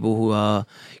lot of people who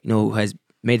who has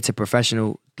made it to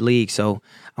professional league. So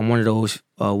I'm one of those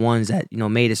ones that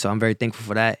made it. So I'm very thankful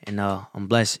for that, and I'm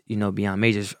blessed, beyond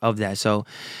measures of that. So,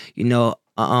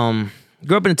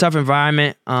 grew up in a tough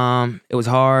environment. It was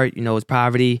hard, it was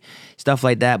poverty, stuff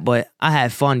like that. But I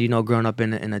had fun, growing up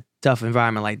in a tough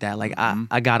environment like that. Like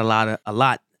I got a lot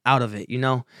out of it.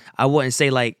 I wouldn't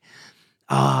say like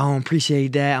I don't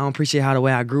appreciate that. I don't appreciate how the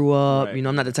way I grew up. Right. You know,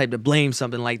 I'm not the type to blame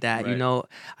something like that. Right. You know,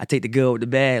 I take the good with the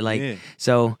bad. Like, Yeah.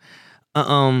 so, you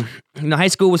know, high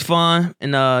school was fun,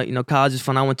 and you know, college was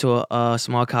fun. I went to a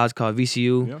small college called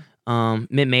VCU,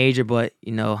 mid-major, but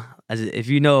you know, if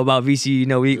you know about VCU, you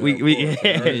know we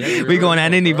going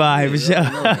at any vibe for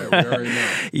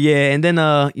sure. Yeah, and then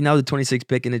you know, I was the 26th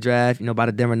pick in the draft, you know, by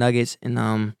the Denver Nuggets, and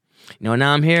you know,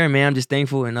 now I'm here, man. I'm just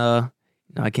thankful, and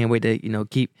you know, I can't wait to, you know,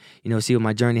 keep, you know, see what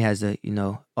my journey has to, you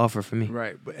know, offer for me.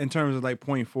 Right. But in terms of like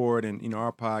point forward and, you know,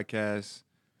 our podcast,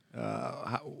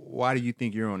 why do you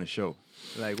think you're on the show?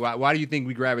 Like, why do you think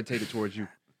we gravitated towards you?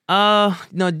 No,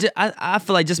 I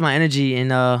feel like just my energy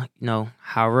and, you know,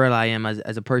 how real I am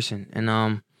as a person. And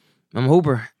I'm a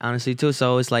hooper, honestly, too.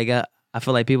 So it's like, I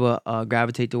feel like people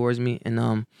gravitate towards me. And, you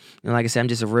know, like I said, I'm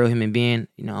just a real human being.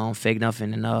 You know, I don't fake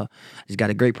nothing. And I just got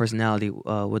a great personality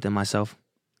within myself.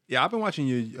 Yeah, I've been watching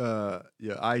your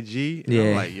IG, and Yeah.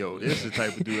 I'm like, yo, this is the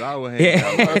type of dude I would hang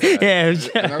out with. Yeah, And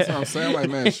that's what I'm saying. Like,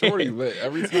 man, Shorty lit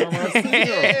every time I see him.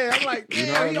 Yeah, I'm like, You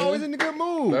know damn, what I he mean? always in a good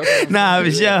mood. That's what I'm Nah,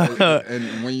 saying. for sure.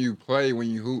 And when you play, when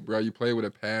you hoop, bro, you play with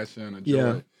a passion, a joy.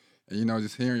 Yeah. And, you know,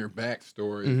 just hearing your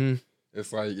backstory, Mm-hmm.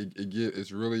 it's like,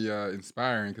 it's really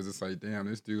inspiring because it's like, damn,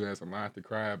 this dude has a lot to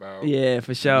cry about. Yeah,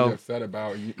 for Be sure. upset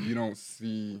about. You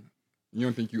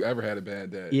don't think you ever had a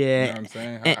bad day. Yeah. You know what I'm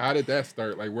saying? How did that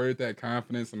start? Like, where did that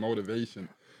confidence and motivation?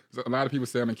 'Cause a lot of people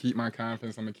say, I'm going to keep my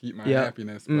confidence, I'm going to keep my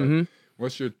happiness. But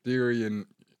what's your theory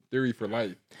for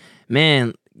life?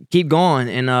 Man, keep going.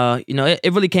 And, you know,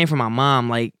 it really came from my mom.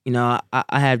 Like, you know,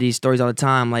 I have these stories all the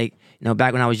time. Like, you know,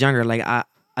 back when I was younger, like, I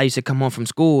used to come home from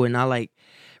school and I, like,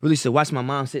 really used to watch my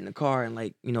mom sit in the car and,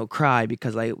 like, you know, cry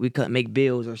because, like, we couldn't make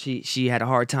bills or she had a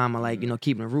hard time of, like, you know,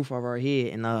 keeping a roof over her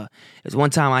head. And it was one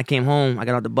time I came home, I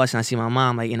got out the bus and I see my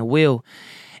mom, like, in a wheel.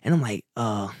 And I'm like,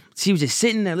 she was just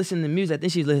sitting there listening to music. I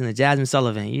think she was listening to Jasmine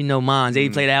Sullivan. You know, moms, they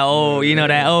play that old, you know,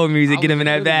 that old music, get them in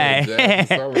that bag.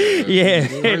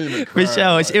 Yeah, for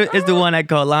sure. It's the one that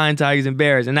called Lion, Tigers, and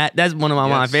Bears. And that's one of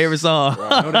my favorite songs.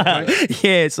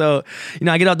 Yeah, so, you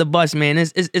know, I get off the bus, man.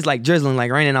 It's like drizzling,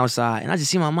 like raining outside. And I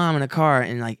just see my mom in the car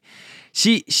and, like,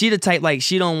 she the type, like,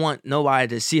 she don't want nobody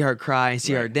to see her cry and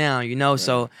see her down, you know?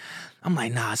 So I'm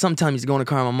like, nah, something tells me to go in the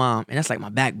car with my mom. And that's like my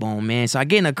backbone, man. So I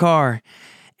get in the car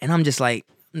and I'm just like,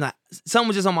 something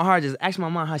was just on my heart. Just ask my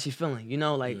mom how she feeling, you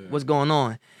know, like what's going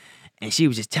on. And she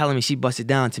was just telling me, she busted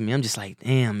down to me. I'm just like,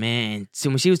 damn, man. So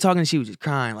when she was talking, she was just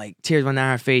crying, like tears running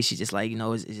down her face. She's just like, you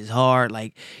know, it's just hard,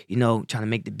 like, you know, trying to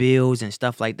make the bills and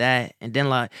stuff like that. And then,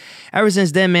 like, ever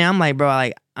since then, man, I'm like, bro,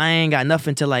 like, I ain't got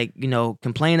nothing to, like, you know,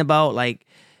 complain about. Like,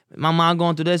 my mom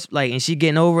going through this, like, and she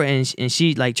getting over it, and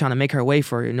she, like, trying to make her way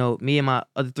for, you know, me and my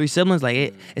other 3 siblings.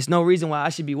 Like, it's no reason why I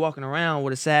should be walking around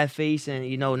with a sad face and,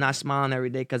 you know, not smiling every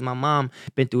day because my mom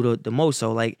been through the most.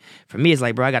 So, like, for me, it's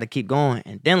like, bro, I got to keep going.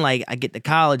 And then, like, I get to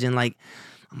college and, like,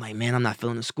 I'm like, man, I'm not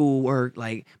feeling the schoolwork.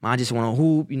 Like, man, I just want to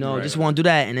hoop, you know, just want to do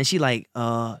that. And then she, like,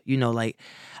 you know, like,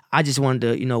 I just wanted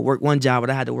to, you know, work one job, but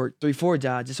I had to work 3-4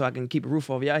 jobs just so I can keep a roof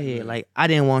over your head. Like, I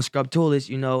didn't want to scrub toilets,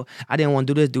 you know. I didn't want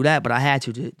to do this, do that, but I had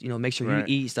to, you know, make sure you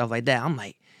eat, stuff like that. I'm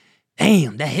like,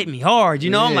 damn, that hit me hard, you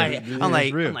know. I'm like,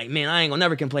 man, I ain't gonna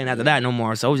never complain after that no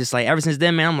more. So it was just like, ever since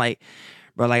then, man, I'm like,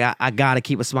 bro, like, I gotta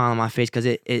keep a smile on my face because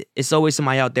it's always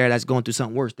somebody out there that's going through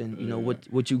something worse than, you know,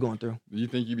 what you going through. Do you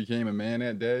think you became a man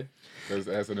that day? Because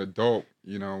as an adult,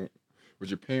 you know, with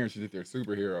your parents, you think they're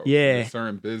superheroes. Yeah. There's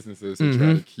certain businesses that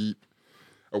try to keep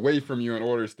away from you in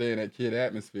order to stay in that kid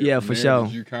atmosphere. Yeah, for sure.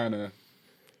 Did you kind of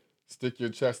stick your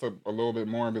chest up a little bit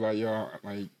more and be like, yo,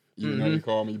 like, even though you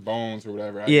call me Bones or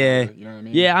whatever. You know what I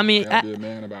mean? Yeah, I mean, I gotta be a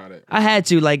man about it. I had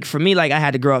to, like, for me, like, I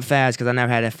had to grow up fast because I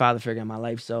never had that father figure in my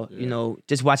life. So, you know,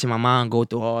 just watching my mom go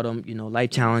through all them, you know, life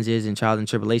challenges and trials and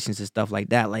tribulations and stuff like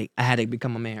that, like, I had to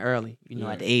become a man early, you know,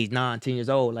 at the age 9, 10 years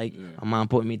old. Like, my mom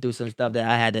put me through some stuff that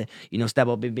I had to, you know, step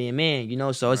up and be a man, you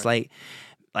know? So it's like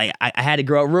I had to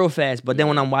grow up real fast. But then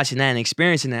when I'm watching that and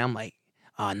experiencing that, I'm like,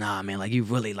 oh, nah, man, like, you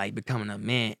really, like, becoming a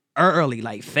man early,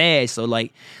 like, fast. So,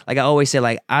 like I always say,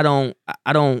 like, I don't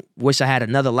wish I had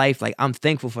another life. Like, I'm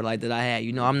thankful for the life that I had.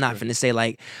 You know, I'm not finna say,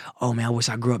 like, oh, man, I wish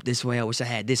I grew up this way. I wish I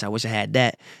had this. I wish I had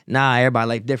that. Nah, everybody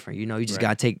life different. You know, you just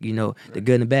gotta take, you know, the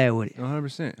good and the bad with it.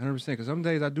 100%. Because some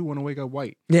days I do want to wake up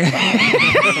white. Yeah.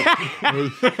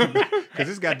 Because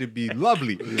it's got to be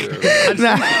lovely. Just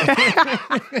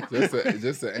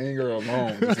the anger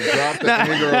alone. Just to drop the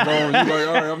anger alone. You're like,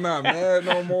 all right, I'm not mad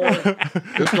no more.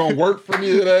 It's going to work for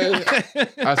me today.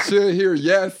 I should hear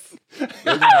yes.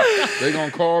 They gonna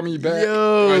call me back.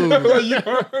 You're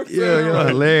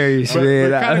hilarious,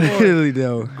 man. I really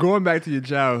do. Going back to your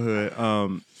childhood,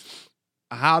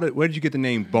 where did you get the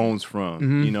name Bones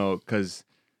from? You know, because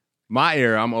my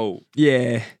era, I'm old.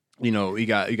 Yeah. You know, you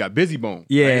got Busy Bone.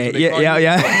 Yeah, right?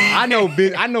 yeah. I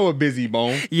know a Busy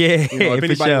Bone. Yeah, You know, if for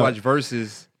anybody sure. watched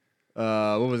Versus,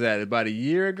 what was that? About a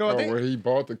year ago, I Oh, think. where he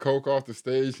bought the Coke off the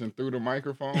stage and threw the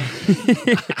microphone.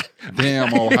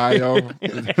 Damn, Ohio.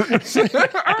 I said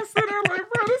that like,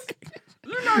 bro,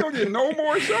 you're not gonna get no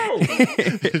more shows.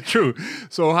 True.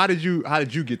 So how did you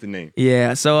get the name?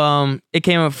 Yeah, so it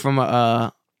came up from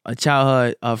a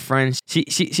childhood friend.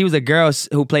 She was a girl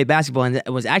who played basketball and it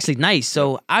was actually nice.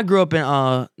 So I grew up in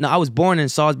I was born in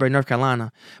Salisbury, North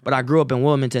Carolina, but I grew up in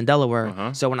Wilmington, Delaware.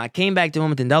 Uh-huh. So when I came back to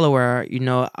Wilmington, Delaware, you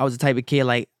know, I was the type of kid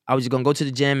like I was just gonna go to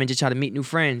the gym and just try to meet new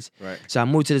friends. Right. So I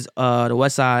moved to this,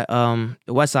 the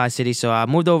West Side city. So I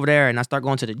moved over there and I started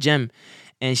going to the gym.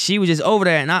 And she was just over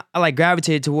there, and I like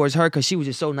gravitated towards her because she was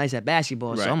just so nice at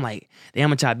basketball. Right. So I'm like, damn, I'm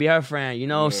gonna try to be her friend, you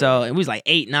know. So and we was like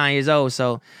 8, 9 years old.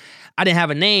 So I didn't have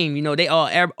a name, you know. They all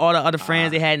the other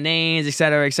friends, they had names, et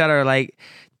cetera, et cetera. Like,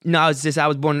 you know, I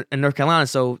was born in North Carolina,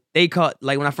 so they called,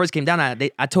 like when I first came down,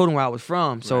 I told them where I was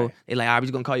from. So they like, all right, we're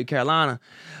just gonna call you Carolina.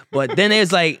 But then it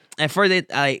was like, at first,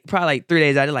 probably like 3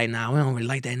 days out, they're like, nah, we don't really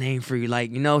like that name for you,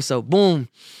 like, you know. So boom,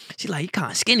 she's like, you kind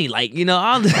of skinny, like, you know.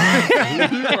 Like,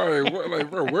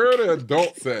 bro, where are the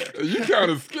adults at? You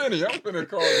kind of skinny. I'm finna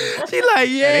call you. She like,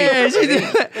 yeah.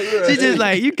 She just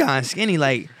like, you kind of skinny,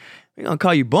 like, we gonna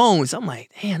call you Bones. I'm like,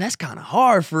 damn, that's kind of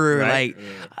hard for her. Right.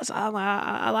 Like,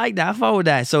 I like that. I fought with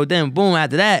that. So then, boom,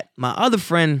 after that, my other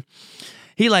friend,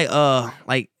 he like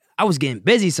I was getting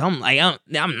busy, so I'm like,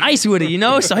 I'm nice with it, you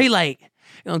know. So he like,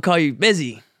 gonna call you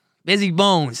Busy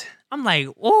Bones. I'm like,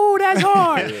 oh, that's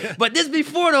hard. But this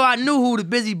before though, I knew who the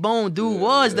Busy Bone dude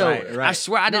was though. Right. I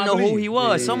swear I didn't know who he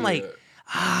was. So I'm like,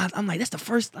 I'm like, that's the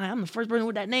first. I'm the first person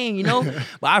with that name, you know.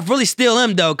 But I really still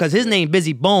am though, cause his name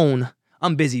Busy Bone.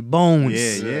 I'm Busy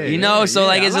Bones. Yeah, you know, so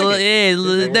like it's a little, it. a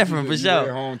little different for You at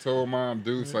sure. home told mom,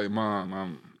 Deuce, like,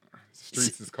 Mom,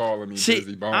 streets is calling me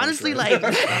Busy Bones. Honestly, right?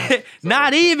 like,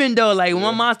 not even though. Like when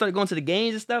my mom started going to the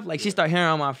games and stuff, like she started hearing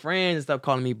all my friends and stuff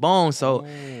calling me Bones. So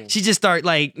she just started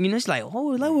like, you know, she's like,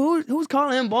 oh, like, who's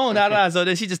calling him Bones? So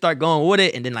then she just started going with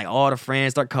it, and then like all the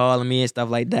friends start calling me and stuff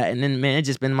like that. And then man, it's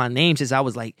just been my name since I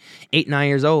was like 8, 9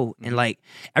 years old, and like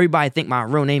everybody think my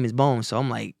real name is Bones. So I'm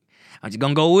like, I'm just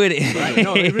gonna go with it. Right.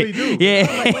 No, they really do. Yeah.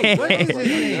 I'm like, wait, what is his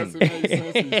name? That's what makes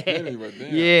sense. He's skinny, but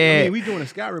damn. Yeah. I mean, we doing a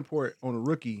scout report on a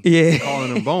rookie, Yeah.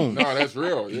 calling him Bones. No, that's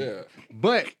real. Yeah.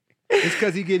 But it's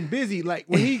because he getting busy. Like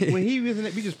when he was in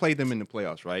it, we just played them in the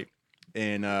playoffs, right?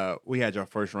 And we had your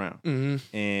first round.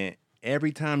 Mm-hmm. And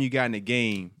every time you got in the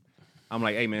game, I'm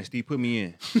like, hey man, Steve, put me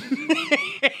in.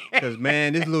 Cause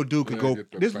man, this little dude could go.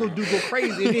 This little dude go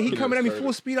crazy, and then he coming at me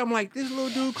full speed. I'm like, this little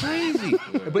dude crazy,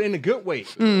 but in a good way.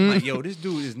 I'm like, yo, this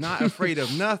dude is not afraid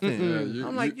of nothing.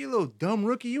 I'm like, you little dumb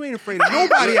rookie, you ain't afraid of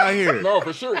nobody out here. No,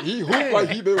 for sure. He hooped like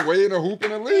he been waiting to hoop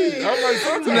in the league. I'm like,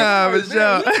 sometimes Nah, like,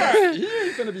 for sure. he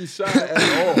ain't gonna be shy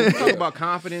at all. We talk about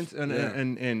confidence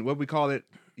and what we call it.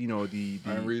 You know, the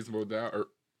unreasonable doubt.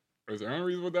 Or is it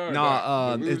unreasonable doubt?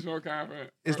 No, delusional confidence.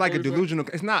 it's like a delusional.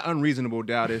 It's not unreasonable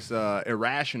doubt. It's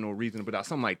irrational reasonable doubt,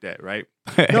 something like that, right?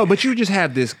 No, but you just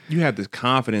have this. You have this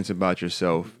confidence about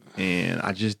yourself, and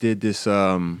I just did this.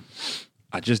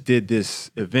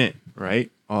 Event,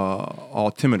 right?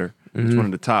 Altimeter. It's one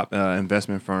of the top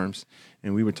investment firms,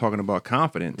 and we were talking about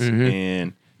confidence,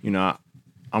 and you know,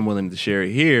 I'm willing to share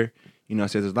it here. You know, I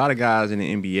said there's a lot of guys in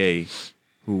the NBA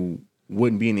who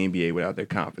wouldn't be in the NBA without their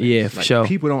confidence. Yeah, for sure.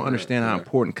 People don't understand how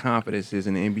important confidence is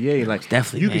in the NBA. Like,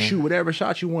 definitely, you can man. shoot whatever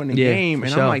shot you want in the Yeah, game, for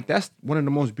and sure. I'm like, that's one of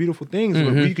the most beautiful things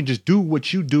where you can just do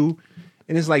what you do.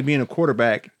 And it's like being a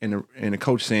quarterback and the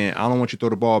coach saying, I don't want you to throw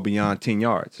the ball beyond 10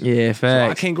 yards. Yeah, So I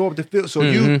facts. can't go up the field. So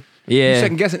you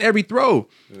second guessing every throw.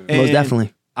 Most And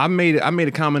definitely. I made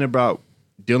a comment about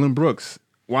Dylan Brooks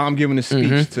while I'm giving a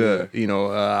speech to, you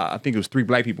know, I think it was 3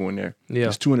 black people in there. Yeah.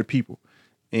 There's 200 people.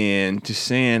 And just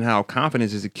saying how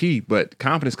confidence is a key, but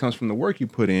confidence comes from the work you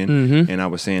put in. And I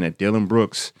was saying that Dylan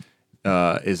Brooks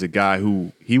is a guy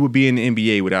who he would be in the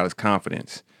NBA without his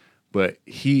confidence, but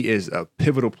he is a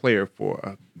pivotal player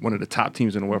for one of the top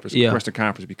teams in the Western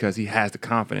Conference because he has the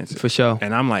confidence. For sure.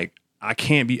 And I'm like,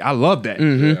 I love that.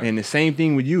 And the same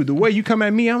thing with you. The way you come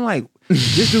at me, I'm like,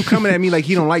 this dude coming at me like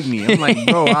he don't like me. I'm like,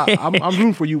 bro, I'm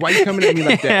rooting for you. Why you coming at me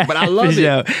like that? But I love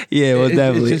it. Yeah, well,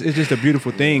 definitely. It's just a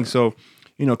beautiful thing. So,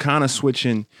 you know, kind of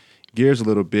switching gears a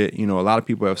little bit. You know, a lot of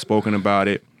people have spoken about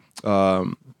it.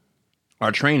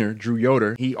 Our trainer, Drew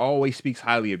Yoder, he always speaks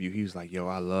highly of you. He was like, yo,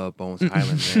 I love Bones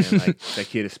Hyland, man. Like, that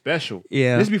kid is special.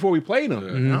 Yeah. This is before we played him.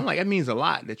 And I'm like, that means a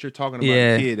lot that you're talking about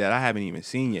a kid that I haven't even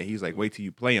seen yet. He's like, wait till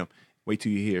you play him. wait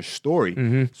till you hear a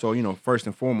story. So, you know, first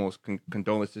and foremost,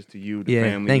 condolences to you, the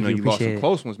family. Thank you know, you. you lost some Appreciate it.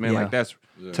 close ones, man. Yeah. Like, that's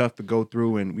tough to go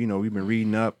through. And, you know, we've been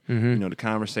reading up, you know, the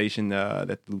conversation that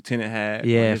the lieutenant had.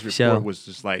 Yeah, his for report sure. was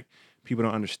just like, people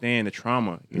don't understand the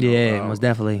trauma. You know? Most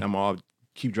definitely. I'm all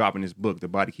keep dropping this book, The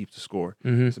Body Keeps the Score.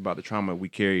 It's about the trauma we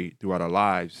carry throughout our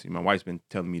lives. My wife's been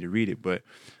telling me to read it, but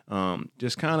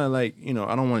just kind of like, you know,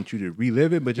 I don't want you to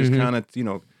relive it, but just kind of, you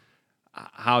know,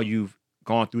 how you've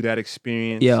gone through that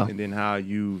experience and then how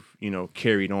you've, you know,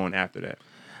 carried on after that.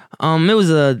 It was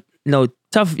a, you know,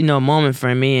 tough, you know, moment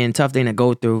for me and tough thing to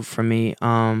go through for me.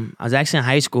 I was actually in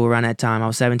high school around that time. I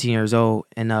was 17 years old,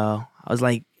 and I was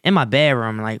like in my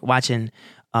bedroom, like watching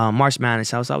March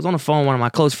Madness house. I was on the phone with one of my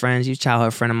close friends. He's a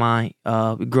childhood friend of mine.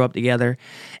 We grew up together,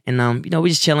 and you know, we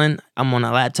just chilling. I'm on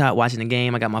a laptop watching the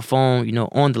game. I got my phone, you know,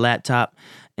 on the laptop,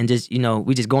 and just, you know,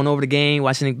 we just going over the game,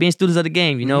 watching, being students of the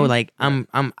game. You know, like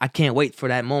I can't wait for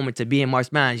that moment to be in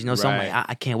March Madness. You know, so I'm like,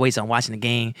 I can't wait. So I'm watching the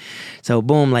game. So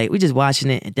boom, like we just watching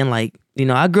it, and then like, you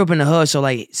know, I grew up in the hood, so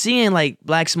like seeing like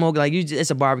black smoke, like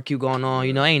it's a barbecue going on,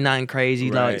 you know, ain't nothing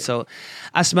crazy, like, so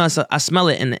I smell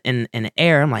it in the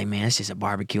air. I'm like, man, it's just a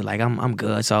barbecue, like I'm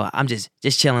good. So I'm just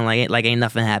chilling, like ain't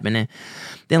nothing happening.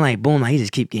 Then like boom, like he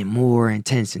just keep getting more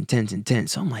intense.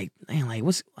 So I'm like, man, like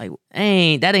what's like,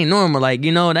 that ain't normal, like,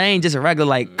 you know, that ain't just a regular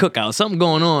like cookout, something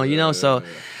going on, you know. So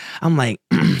I'm like,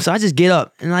 so I just get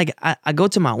up and like I go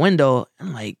to my window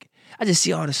and like I just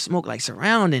see all the smoke like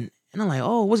surrounding. And I'm like,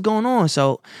 oh, what's going on?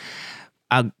 So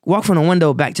I walk from the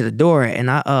window back to the door,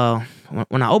 and I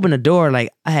when I opened the door, like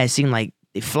I had seen like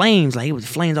the flames, like it was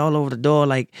flames all over the door.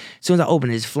 Like as soon as I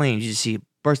opened it, it's flames. You just see a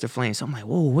burst of flames. So I'm like,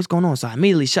 whoa, what's going on? So I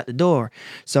immediately shut the door.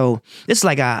 So this is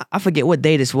like I forget what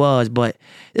day this was, but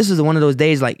this was one of those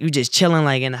days like you just chilling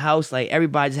like in the house, like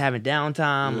everybody's having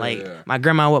downtime. Like my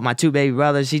grandma with my two baby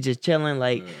brothers, she just chilling.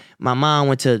 Like my mom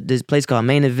went to this place called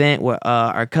Main Event where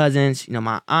our cousins, you know,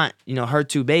 my aunt, you know, her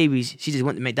two babies, she just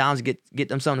went to McDonald's to get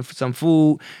them some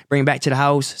food, bring it back to the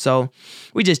house. So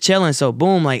we just chilling. So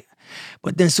boom, like,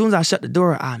 but then as soon as I shut the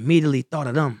door, I immediately thought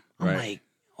of them. I'm like,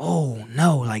 oh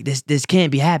no, like this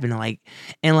can't be happening. Like,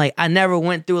 and like I never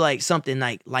went through like something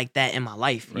like that in my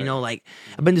life. You know, like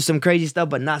I've been through some crazy stuff,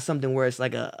 but not something where it's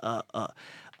like a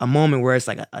moment where it's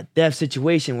like a death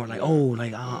situation where like, oh,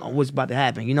 like what's about to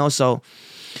happen, you know? So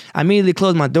I immediately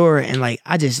closed my door, and like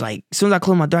I just like as soon as I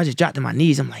closed my door, I just dropped to my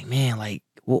knees. I'm like, man, like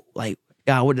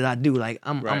God, what did I do? Like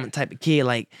I'm a type of kid,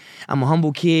 like I'm a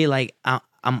humble kid, like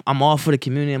I'm all for the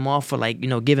community. I'm all for like, you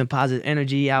know, giving positive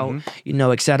energy out, you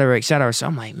know, et cetera, et cetera. So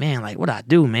I'm like, man, like what do I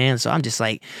do, man? So I'm just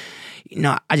like, you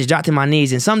know, I just dropped to my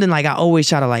knees, and something like I always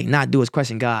try to like not do is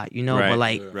question God, you know, but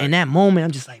like in that moment,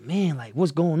 I'm just like, man, like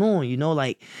what's going on, you know,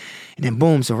 like, and then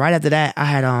boom. So right after that, I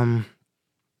had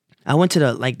I went to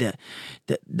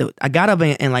the I got up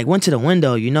and like went to the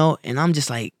window, you know, and I'm just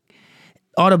like,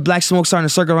 all the black smoke starting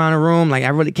to circle around the room, like I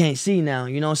really can't see now,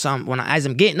 you know. So as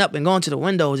I'm getting up and going to the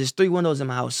windows, there's 3 windows in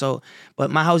my house. So, but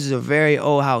my house is a very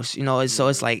old house, you know. So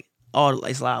it's like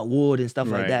it's a lot of wood and stuff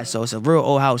like that. So it's a real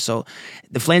old house. So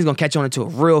the flames gonna catch on to it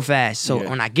real fast. So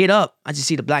when I get up, I just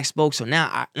see the black smoke. So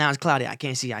now it's cloudy. I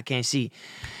can't see.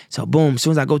 So boom, as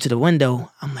soon as I go to the window,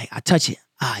 I'm like, I touch it.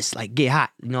 It's like get hot,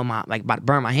 you know, my like about to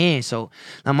burn my hand. So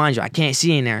now mind you, I can't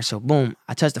see in there. So boom,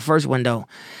 I touch the first window,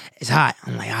 it's hot.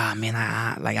 I'm like, man,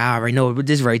 I already know what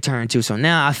this ready turn to. So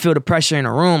now I feel the pressure in the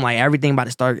room, like everything about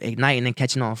to start igniting and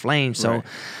catching on flames. So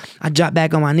I drop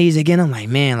back on my knees again. I'm like,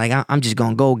 man, like I'm just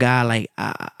gonna go, God. Like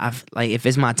I like if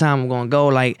it's my time, I'm gonna go.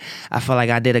 Like I feel like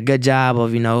I did a good job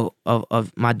of, you know,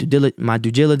 of my due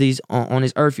diligence on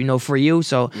this earth, you know, for you.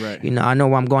 So you know, I know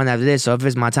where I'm going after this. So if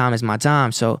it's my time, it's my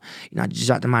time. So you know, I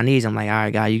just dropped to my knees. I'm like, all right,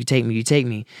 God, you take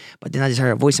me. But then I just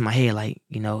heard a voice in my head, like,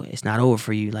 you know, it's not over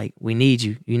for you. Like we need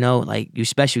you, you know, like you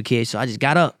special kid. So I just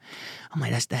got up. I'm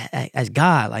like, that's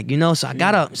God, like, you know. So I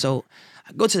got up. So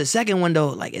I go to the second window,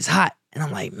 like it's hot. And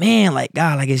I'm like, man, like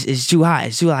God, like it's too hot.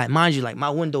 It's too hot. Mind you, like my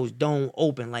windows don't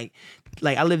open. Like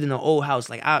I lived in an old house.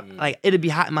 Like like it'd be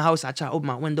hot in my house. I try to open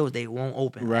my windows, they won't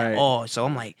open at all. So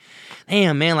I'm like,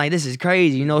 damn, man, like this is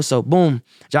crazy, you know. So boom,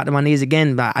 dropped to my knees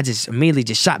again, but I just immediately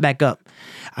just shot back up.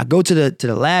 I go to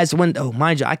the last window.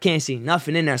 Mind you, I can't see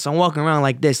nothing in there. So I'm walking around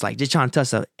like this, like just trying to touch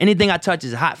stuff. Anything I touch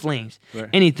is hot flames.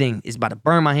 Anything is about to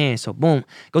burn my hand. So boom,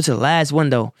 go to the last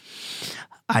window.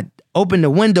 I opened the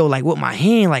window like with my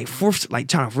hand, like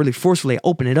trying to really forcefully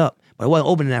open it up. But it wasn't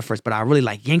opening at first, but I really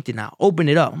like yanked it and I opened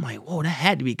it up. I'm like, whoa, that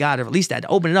had to be God to release that to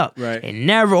open it up. It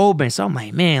never opened. So I'm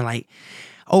like, man, like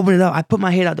open it up. I put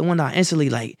my head out the window. I instantly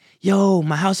like, yo,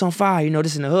 my house on fire. You know,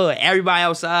 this in the hood. Everybody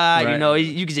outside, you know,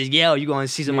 you can just yell. You're going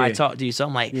to see somebody talk to you. So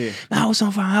I'm like, my house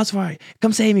on fire,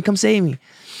 Come save me.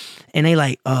 And they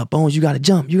like, Bones, you gotta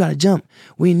jump.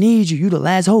 We need you. You the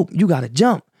last hope. You gotta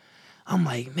jump. I'm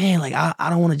like, man, like I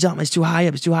don't want to jump. It's too high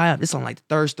up. It's on like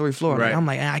the 3rd story floor. Right. Like, I'm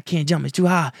like, I can't jump. It's too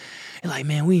high. They're like,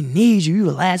 man, we need you. You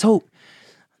the last hope.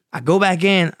 I go back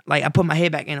in, like I put my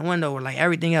head back in the window or like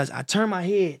everything else. I turn my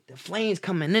head, the flames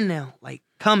coming in now, like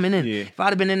coming in. Yeah. If I'd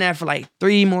have been in there for like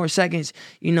 3 more seconds,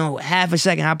 half a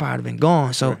second, I probably have been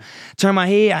gone. So turn my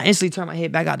head, I instantly turn my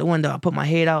head back out the window. I put my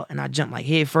head out and I jump like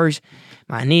head first.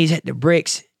 My knees hit the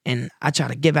bricks and I try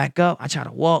to get back up. I try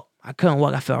to walk. I couldn't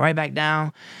walk. I fell right back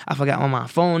down. I forgot my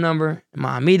phone number.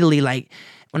 Immediately, like,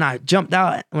 when I jumped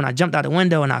out the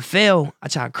window and I fell, I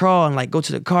tried to crawl and like go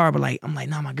to the car, but like I'm like,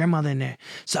 nah, my grandmother in there.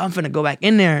 So I'm finna go back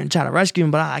in there and try to rescue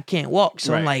him, but I can't walk.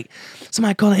 So I'm like,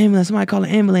 somebody call an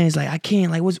ambulance. Like, I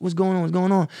can't, like, what's going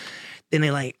on? Then they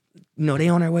like, they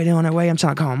on their way. I'm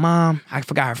trying to call my mom. I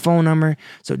forgot her phone number.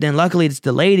 So then luckily it's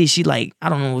the lady, she like, I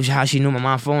don't know how she knew my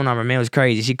mom's phone number, man, it was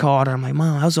crazy. She called her. I'm like,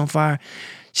 Mom, house on fire.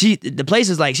 The place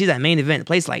is like, she's at main event. The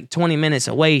place is like 20 minutes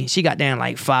away. She got there in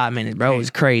like 5 minutes, bro. It was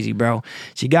crazy, bro.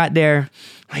 She got there,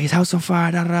 like, his house on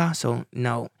fire, da. So,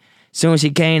 no. As soon as she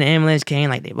came, the ambulance came,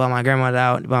 like, they brought my grandmother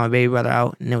out, they brought my baby brother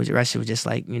out, and the rest was just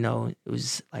like, it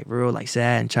was like real, like,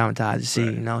 sad and traumatized to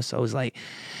see, So it was like,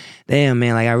 damn,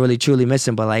 man, like, I really, truly miss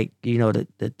him. But like,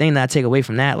 the thing that I take away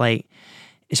from that, like,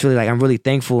 it's really like, I'm really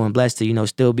thankful and blessed to,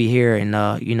 still be here. And,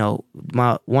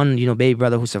 my one, baby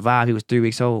brother who survived, he was 3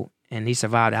 weeks old. And he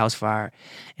survived the house fire.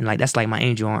 And like, that's like my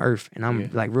angel on earth. And I'm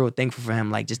like real thankful for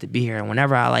him, like, just to be here. And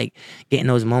whenever I like get in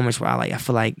those moments where I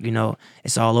feel like,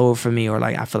 it's all over for me, or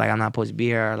like I feel like I'm not supposed to be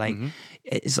here, or like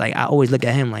it's like I always look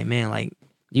at him like, man, like,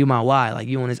 you my why, like,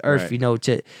 you on this earth,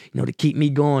 to keep me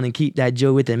going and keep that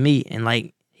joy within me. And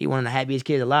like, he one of the happiest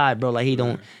kids alive, bro. Like, he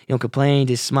don't complain,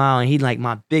 just smile. And he like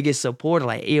my biggest supporter.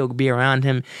 Like, he'll be around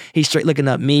him. He's straight looking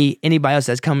up me. Anybody else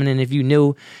that's coming in, if you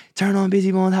knew, turn on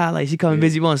Busy Bones highlights. He coming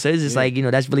Busy Bones. So it's just like,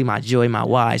 that's really my joy, my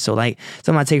why. So like,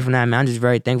 something I take from that, man, I'm just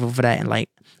very thankful for that. And like,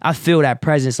 I feel that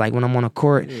presence, like, when I'm on a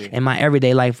court in my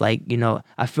everyday life, like,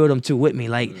 I feel them too with me.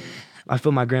 Like, I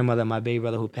feel my grandmother and my baby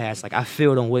brother who passed, like, I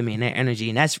feel them with me and that energy.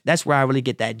 And that's where I really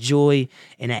get that joy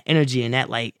and that energy and that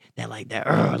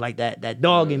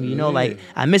dog in me, like,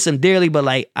 I miss them dearly, but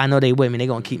like, I know they with me. They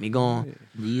gonna keep me going.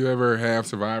 Do you ever have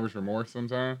survivor's remorse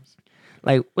sometimes?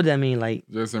 Like, what does that mean? Like,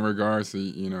 just in regards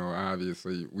to,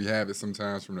 obviously we have it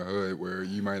sometimes from the hood where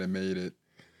you might have made it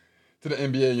to the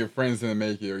NBA and your friends didn't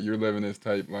make it, or you're living this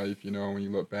type life, when you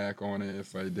look back on it,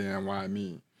 it's like, damn, why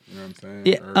me? You know what I'm saying?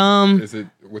 Yeah. Or is it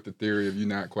with the theory of you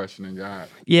not questioning God?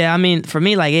 Yeah, I mean, for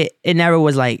me, like, it never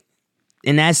was like,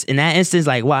 in that instance,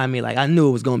 like, why me? Like, I knew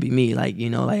it was gonna be me. Like,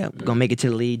 like, I'm gonna make it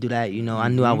to the league, do that. I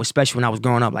knew I was special when I was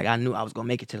growing up. Like, I knew I was gonna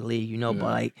make it to the league. But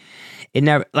like, it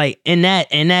never, like, in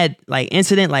that like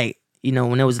incident, like,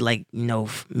 when it was like,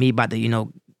 me about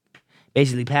to,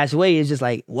 basically pass away, it's just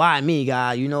like, why me,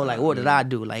 God? Like, what did I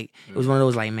do? Like, it was one of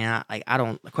those, like, man, I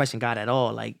don't question God at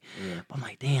all. Like, but I'm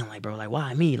like, damn, like, bro, like,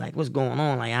 why me? Like, what's going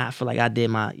on? Like, I feel like I did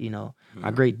my,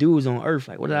 my great dues on earth.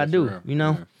 Like, what did I do?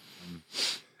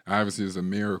 Obviously, it's a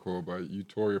miracle, but you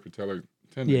tore your patellar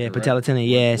tendon. Yeah, right? patellar tendon.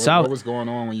 Yeah. What was going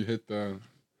on when you hit the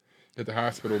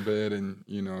hospital bed and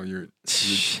you're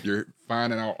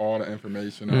finding out all the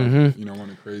information of one of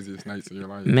the craziest nights of your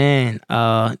life? Man,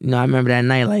 I remember that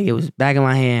night, like, it was back in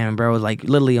my hand, bro. It was like,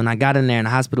 literally, when I got in there in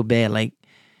the hospital bed, like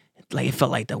it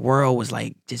felt like the world was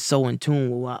like just so in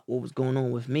tune with what was going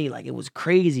on with me. Like, it was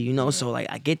crazy, So like,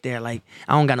 I get there, like,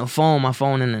 I don't got no phone, my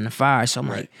phone in the fire. So I'm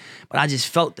like, but I just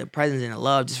felt the presence and the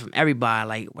love just from everybody,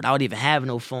 like, without even having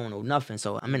no phone or nothing.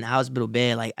 So I'm in the hospital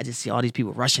bed, like, I just see all these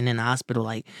people rushing in the hospital,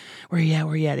 like, where you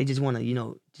at? They just want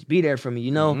to, just be there for me,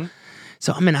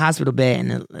 So I'm in the hospital bed,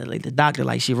 and the doctor,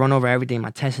 like, she run over everything,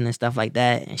 my testing and stuff like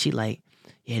that, and she like,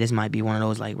 yeah, this might be one of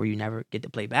those, like, where you never get to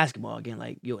play basketball again.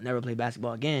 Like, you'll never play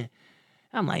basketball again.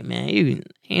 I'm like, man, you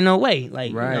ain't no way.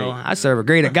 Like, I serve a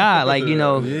greater God. Like,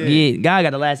 God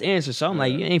got the last answer. So I'm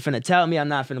like, you ain't finna tell me I'm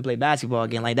not finna play basketball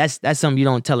again. Like, that's something you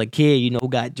don't tell a kid, who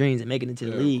got dreams of making it to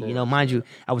the league. Mind you,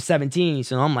 I was 17,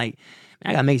 so I'm like,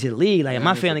 I gotta make it to the league. Like,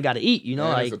 my family gotta eat,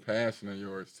 like, it's a passion of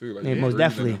yours too. Like, most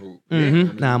definitely.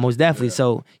 Most definitely. Yeah.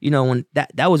 So, when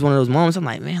that was one of those moments, I'm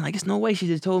like, man, like, it's no way she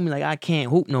just told me, like, I can't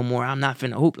hoop no more. I'm not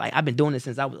finna hoop. Like, I've been doing this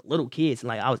since I was a little kid. Since,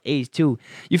 like, I was age 2.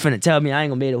 You finna tell me I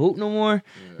ain't gonna be able to hoop no more?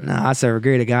 Yeah. Nah, I serve a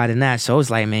greater God than that. So it's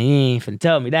like, man, you ain't finna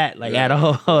tell me that, like, at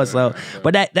all. So,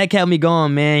 but that kept me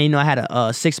going, man. I had a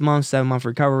 7-month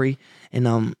recovery. And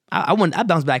I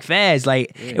bounced back fast.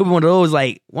 Like, it was one of those,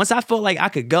 like, once I felt like I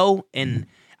could go and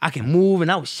I can move and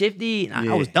I was shifty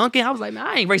and I was dunking, I was like, man,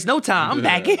 I ain't wasting no time. I'm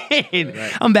back in.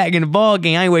 Right. I'm back in the ball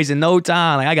game. I ain't wasting no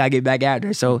time. Like, I gotta get back out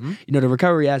there. So, the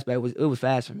recovery aspect was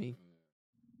fast for me.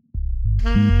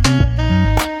 Like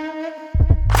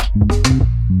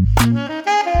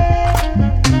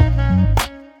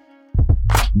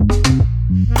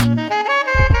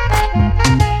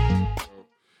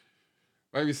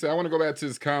we said, I want to go back to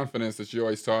this confidence that you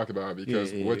always talk about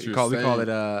because what you're saying. We call it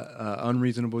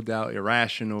unreasonable doubt,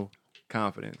 irrational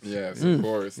confidence. Yes, of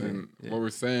course. And what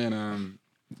we're saying,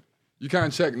 you kind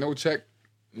of check no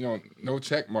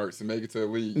check marks to make it to the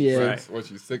league. Yeah. Right.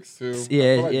 What you 6'2"?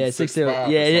 Yeah, like 6'2". 6'5"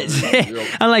 Yeah,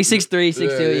 I'm like 6'3",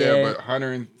 6'2". Yeah, but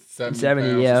 170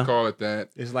 pounds. Yeah. Let's call it that.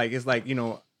 It's like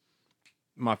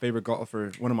my favorite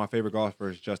golfer. One of my favorite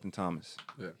golfers, Justin Thomas.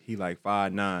 Yeah. He like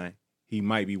 5'9". He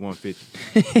might be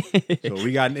 150. So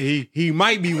we got he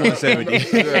might be 170.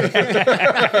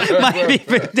 Might be.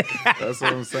 That's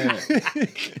what I'm saying.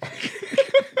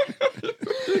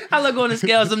 I look on the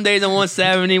scale some days I'm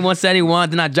 170, 171,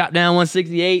 then I drop down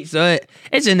 168. So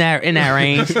it's in that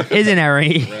range. It's in that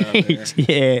range.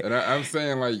 Yeah. And I'm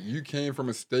saying, like, you came from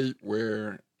a state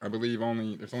where I believe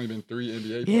there's only been 3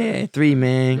 NBA players. Yeah, 3,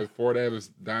 man. Before that, it was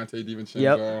Dante DiVincenzo.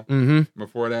 Yep. Mm-hmm.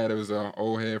 Before that, it was an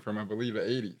old head from, I believe, the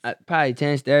 80s. Probably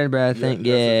Terrence Stearnsburg, I think.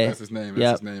 That's his name.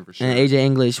 That's his name for sure. And AJ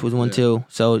English was one too.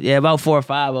 So yeah, about 4 or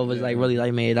 5 of us like really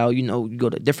like made it out. You know, you go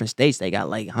to different states, they got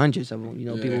like hundreds of them. You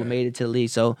know, people who made it to the league.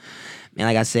 So, man,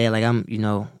 like I said, like I'm,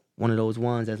 one of those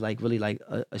ones that's like really like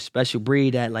a special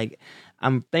breed that like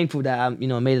I'm thankful that I,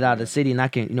 made it out of the city and I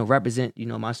can, represent,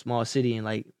 my small city and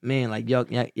like, man, like y'all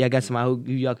got somebody who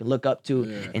y'all can look up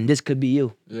to and this could be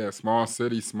you. Yeah, small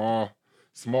city, small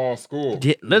school.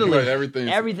 Yeah, literally. Like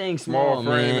everything's small, frame,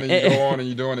 man. And then you go on and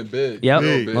you're doing it big. Yep,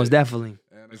 big. Most definitely.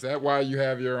 And is that why you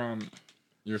have your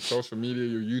social media,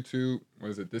 your YouTube? What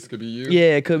is it? This could be you?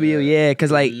 Yeah, it could be you. Yeah, because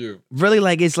like really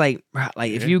like it's like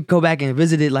if you go back and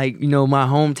visit it like, my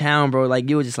hometown, bro, like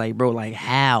you were just like, bro, like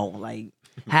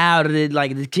how did it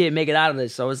like the kid make it out of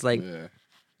this? So it's like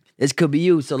this could be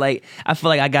you. So like I feel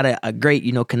like I got a great,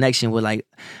 connection with like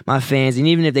my fans. And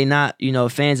even if they not,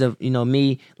 fans of,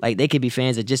 me, like they could be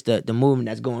fans of just the movement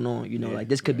that's going on, like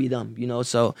this could be them,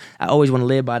 So I always want to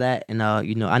live by that. And I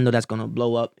know that's gonna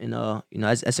blow up and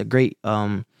that's a great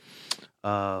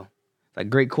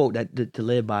great quote that to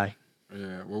live by.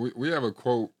 Yeah. Well we have a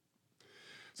quote.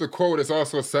 It's a quote, it's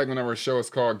also a segment of our show. It's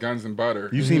called Guns and Butter.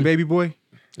 You seen Baby Boy?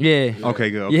 Yeah.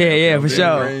 Okay, good. Okay. Yeah, for Dan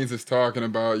sure. Reigns is talking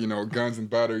about, guns and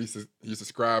butter. He's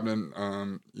describing,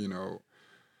 the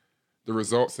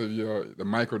results of the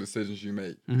micro decisions you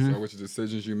make. Mm-hmm. So which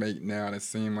decisions you make now that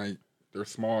seem like they're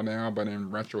small now, but in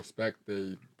retrospect,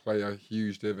 they play a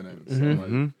huge dividend.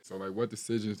 Mm-hmm. So what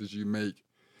decisions did you make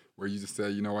where you just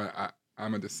say, you know what,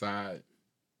 I'm going to decide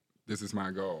this is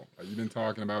my goal. Like you've been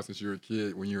talking about since you were a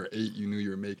kid. When you were 8, you knew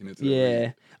you were making it to the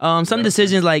league. Some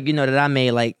decisions like, that I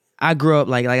made, like I grew up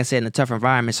like I said in a tough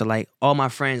environment. So like all my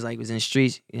friends like was in the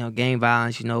streets, gang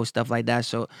violence, stuff like that.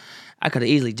 So I could have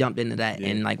easily jumped into that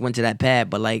and like went to that path.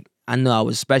 But like I knew I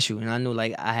was special and I knew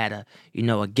like I had a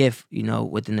gift,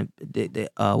 within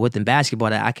within basketball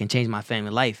that I can change my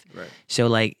family life. Right. So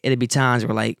like it'd be times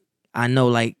where like I know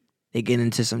like they get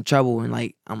into some trouble and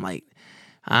like I'm like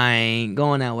I ain't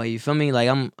going that way. You feel me? Like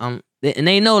I'm and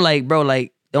they know like bro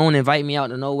like don't invite me out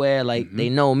to nowhere. Like they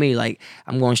know me. Like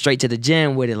I'm going straight to the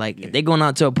gym with it. Like if they going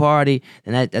out to a party,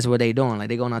 then that's what they doing. Like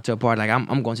they going out to a party. Like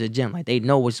I'm going to the gym. Like they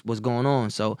know what's going on.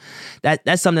 So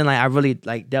that's something like I really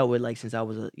like dealt with like since I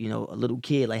was a little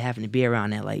kid. Like having to be around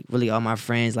that. Like really all my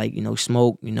friends like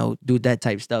smoke. Do that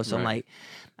type of stuff. So I'm like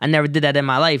I never did that in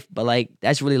my life. But like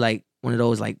that's really like one of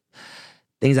those like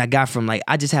things I got from like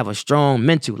I just have a strong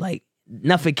mental like.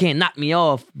 Nothing can't knock me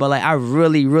off, but like I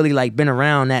really, really like been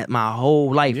around that my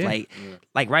whole life,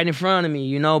 like right in front of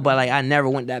me, But like I never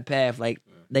went that path. Like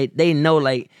they know,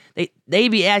 like they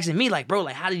be asking me, like, bro,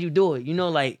 like how did you do it?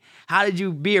 Like how did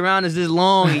you be around us this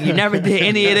long and you never did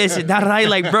any of this? And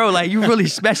like, bro, like you really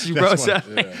special, bro. That's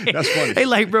funny. That's funny. They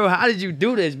like, bro, how did you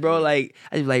do this, bro? Like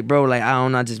I just like, bro, like I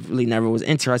don't know, I just really never was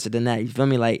interested in that. You feel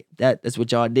me? Like that's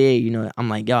what y'all did, I'm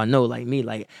like y'all know, like me,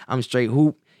 like I'm straight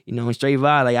hoop. Straight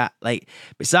vibe. Like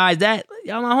besides that,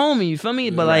 y'all my homie, you feel me?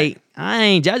 But like I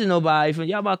ain't judging nobody.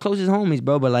 Y'all my closest homies,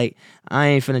 bro. But like I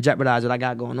ain't finna jeopardize what I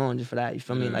got going on just for that. You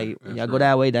feel me? Like when y'all go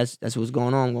that way, that's what's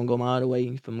going on. I'm gonna go my other way.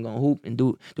 You feel me? I'm gonna hoop and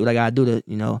do what I gotta do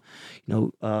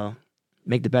to,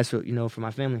 make the best for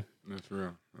my family. That's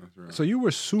real. So you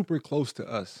were super close to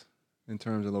us in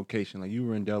terms of location. Like you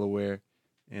were in Delaware,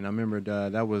 and I remember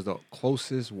that was the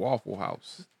closest Waffle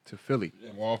House to Philly.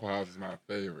 Yeah, Waffle House is my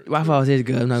favorite. Waffle House is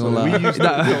good. I'm not gonna lie. We used to,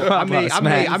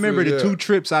 I remember the 2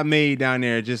 trips I made down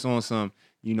there just on some.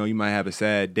 You might have a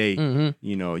sad day.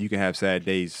 Mm-hmm. You can have sad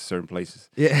days certain places.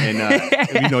 Yeah. And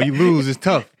if, you lose, it's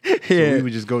tough. So we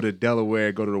would just go to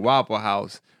Delaware, go to the Waffle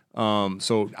House.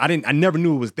 So I never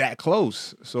knew it was that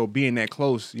close. So being that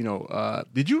close,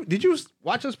 did you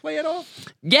watch us play at all?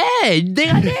 Yeah, I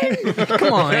did.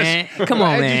 Come on,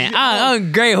 man. I'm a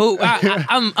great hoop.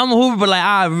 I'm a hooper, but like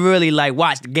I really like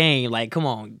watch the game. Like, come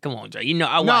on, Dre.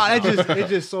 I watch. It's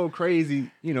just so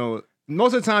crazy.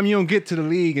 Most of the time you don't get to the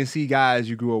league and see guys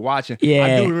you grew up watching. Yeah.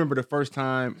 I do remember the first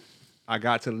time I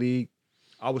got to the league,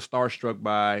 I was starstruck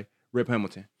by Rip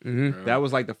Hamilton. Mm-hmm. That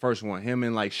was like the first one. Him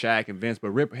and like Shaq and Vince, but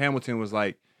Rip Hamilton was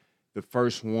like the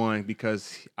first one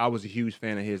because I was a huge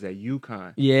fan of his at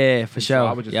UConn. Yeah, for sure. So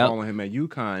I was just following him at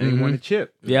UConn, and he won the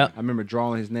chip. Yeah, I remember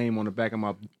drawing his name on the back of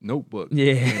my notebook.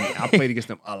 Yeah, and I played against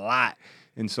him a lot,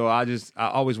 and so I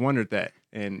always wondered that,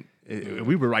 and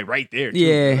we were like right there. Too.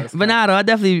 Yeah, but nah, though, I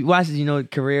definitely watched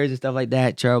careers and stuff like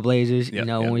that, Trailblazers.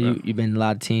 When you've been in a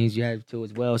lot of teams, you have too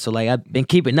as well. So like I've been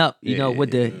keeping up,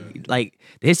 with the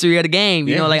history of the game.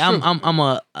 I'm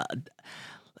a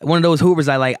one of those hoopers.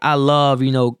 I love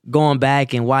going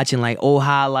back and watching like old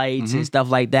highlights and stuff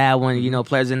like that when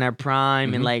players in their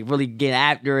prime and like really get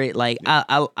after it. Like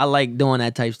I like doing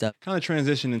that type stuff. Kind of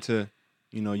transition into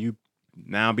you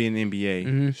now being in the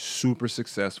NBA, super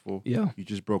successful. Yeah, you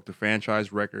just broke the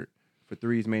franchise record for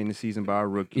threes made in the season by a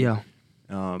rookie. Yeah.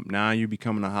 Now you're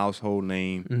becoming a household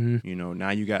name.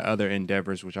 Now you got other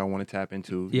endeavors which I want to tap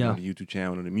into. The YouTube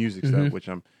channel and the music stuff, which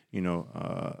I'm.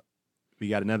 We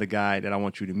got another guy that I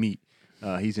want you to meet.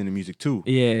 He's in the music too.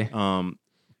 Yeah.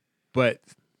 But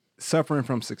suffering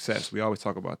from success, we always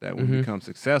talk about that. When you become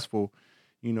successful,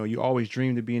 you always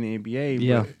dream to be in the NBA.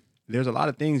 Yeah. But there's a lot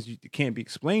of things that can't be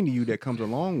explained to you that comes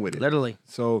along with it. Literally.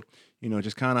 So,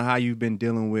 just kind of how you've been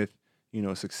dealing with,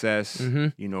 success.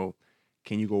 Can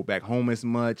you go back home as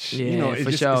much? Yeah, it's for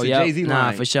just, sure. It's a Jay-Z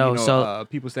line. For sure. So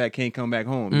people say I can't come back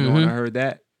home. And I heard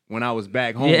that when I was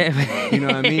back home. Yeah. You know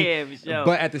what I mean? Yeah, for sure.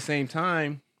 But at the same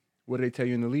time, what do they tell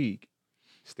you in the league?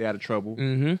 Stay out of trouble.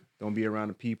 Don't be around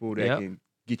the people that can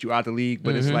get you out the league.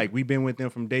 But it's like we've been with them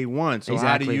from day one. So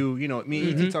how do you,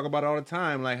 me and E.T. talk about it all the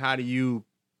time, like how do you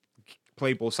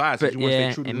play both sides? But, you want to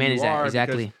stay true to and who manage you that. are.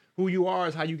 Exactly. Who you are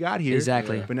is how you got here.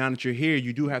 Exactly. But now that you're here,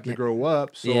 you do have to grow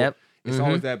up. So it's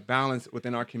always that balance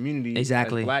within our community as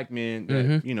black men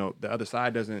that, the other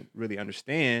side doesn't really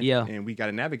understand. Yeah. And we got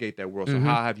to navigate that world. So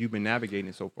how have you been navigating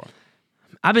it so far?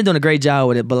 I've been doing a great job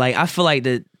with it, but like I feel like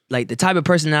the type of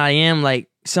person that I am, like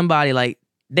somebody like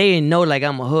they didn't know like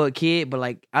I'm a hood kid, but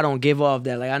like I don't give off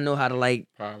that. Like I know how to like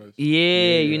polish.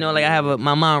 Like I have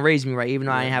my mom raised me right, even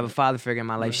though I didn't have a father figure in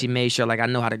my life. She made sure like I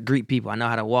know how to greet people. I know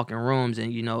how to walk in rooms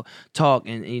and talk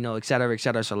and et cetera, et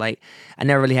cetera. So like I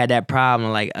never really had that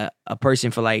problem like a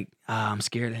person for like I'm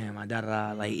scared of him.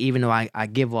 Like even though I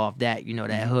give off that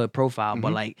that hood profile,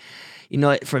 but like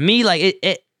for me like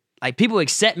it like people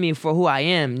accept me for who I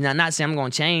am. Now, not saying I'm gonna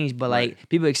change, but like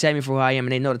people accept me for who I am,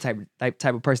 and they know the type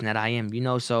of person that I am.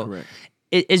 So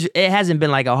it hasn't been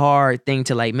like a hard thing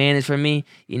to like manage for me.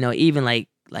 Even like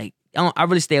I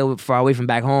really stay far away from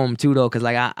back home too, though, because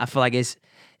like I feel like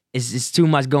it's too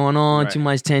much going on, too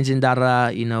much tension, So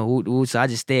I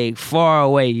just stay far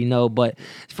away, But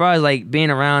as far as like being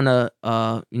around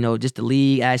just the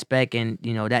league aspect and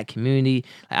that community,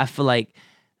 I feel like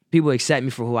people accept me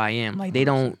for who I am. Like they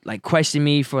don't like question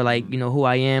me for like who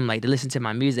I am. Like they listen to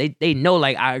my music. They know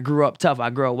like I grew up tough. I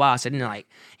grew up wild. So they're like,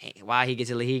 hey, why he gets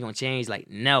to the league, he gonna change? Like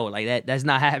no, like that's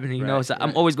not happening. So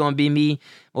I'm always gonna be me.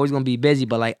 Always gonna be busy.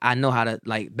 But like I know how to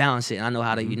like balance it. And I know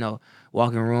how to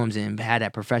walk in rooms and have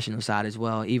that professional side as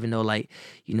well. Even though like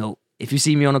if you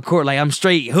see me on the court, like I'm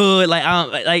straight hood. Like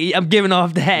I'm giving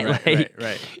off that.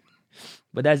 Right.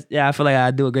 But I feel like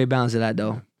I do a great balance of that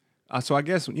though. So I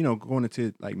guess going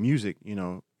into like music,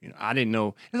 I didn't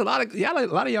know there's a lot of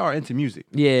y'all are into music,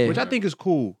 which I think is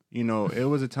cool. It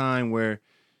was a time where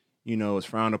it's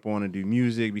frowned upon to do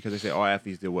music because they say all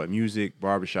athletes did what? Music,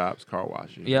 barbershops, car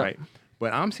washes, right?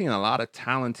 But I'm seeing a lot of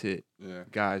talented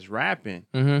guys rapping.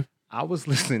 I was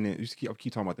listening. I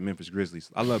keep talking about the Memphis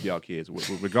Grizzlies. I love y'all kids,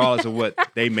 regardless of what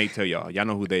they may tell y'all. Y'all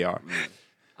know who they are.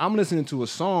 I'm listening to a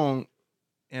song,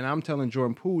 and I'm telling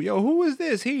Jordan Poole, "Yo, who is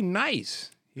this? He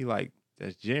nice." He like,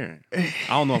 that's Jaren. I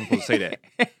don't know if I'm supposed to say that.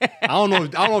 I don't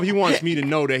know if he wants me to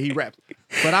know that he raps.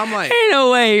 But I'm like, ain't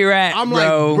no way he rap. I'm like,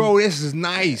 bro, this is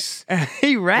nice.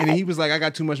 He rap. And he was like, I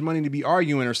got too much money to be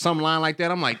arguing or some line like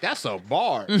that. I'm like, that's a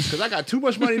bar. Because I got too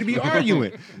much money to be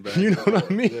arguing. You know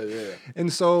what I mean? Yeah.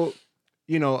 And so,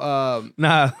 one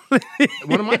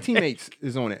of my teammates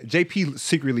is on it. JP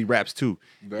secretly raps too.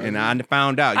 And I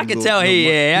found out. I can tell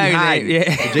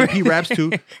JP raps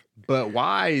too. But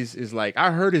Wise is like,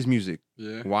 I heard his music.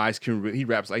 Yeah. Wise he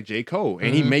raps like J. Cole,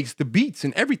 and he makes the beats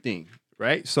and everything,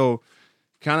 right? So,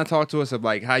 kind of talk to us of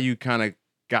like how you kind of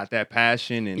got that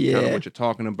passion and kind of what you're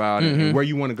talking about and where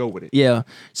you want to go with it. Yeah.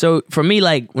 So for me,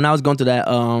 like when I was going through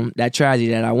that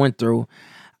tragedy that I went through,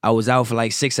 I was out for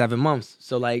like 6-7 months.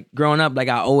 So like growing up, like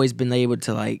I always been able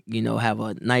to like, you know, have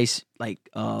a nice like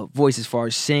voice as far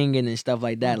as singing and stuff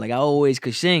like that. Like I always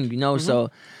could sing, you know, so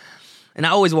and I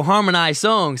always will harmonize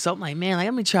songs. So I'm like, man, like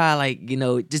let me try like, you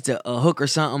know, just a hook or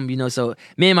something, you know. So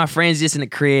me and my friends just in the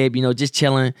crib, you know, just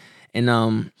chilling. And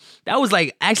that was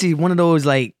like actually one of those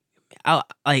like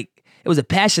it was a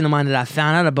passion of mine that I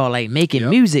found out about like making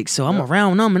music. So I'm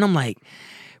around them and I'm like,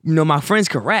 you know, my friends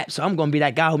could rap, so I'm gonna be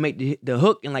that guy who make the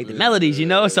hook and like the melodies, you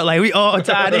know. So like we all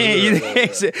tied in. You know?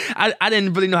 So I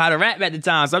didn't really know how to rap at the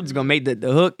time, so I'm just gonna make the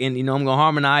hook and you know I'm gonna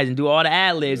harmonize and do all the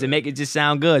ad libs and make it just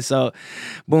sound good. So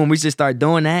boom, we just start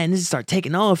doing that and it just start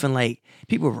taking off and like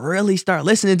people really start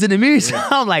listening to the music.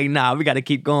 I'm like, nah, we gotta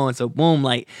keep going. So boom,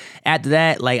 like after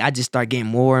that, like I just start getting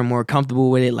more and more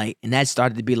comfortable with it, like, and that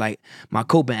started to be like my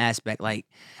coping aspect. Like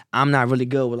I'm not really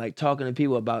good with like talking to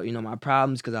people about, you know, my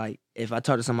problems because if I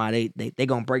talk to somebody, they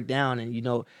gonna break down and, you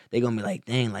know, they gonna be like,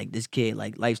 dang, like this kid,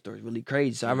 like life story is really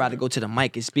crazy. So I'd rather go to the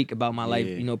mic and speak about my life,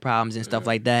 you know, problems and stuff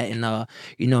like that. And,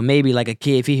 you know, maybe like a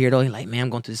kid, if he hear it, he's like, man, I'm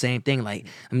going through the same thing. Like,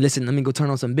 let me go turn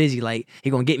on some Busy. Like, he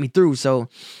gonna get me through. So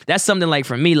that's something like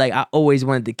for me, like I always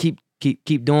wanted to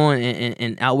keep doing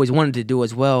and I always wanted to do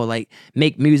as well, like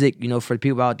make music, you know, for the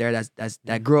people out there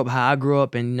that grew up how I grew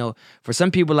up. And, you know, for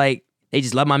some people, like, they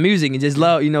just love my music and just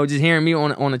love, you know, just hearing me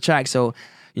on the track. So,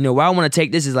 you know, where I want to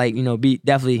take this is like, you know, be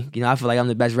definitely, you know, I feel like I'm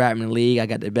the best rapper in the league. I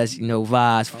got the best, you know,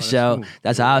 vibes for sure. Cool.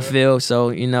 That's how I feel. So,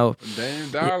 you know,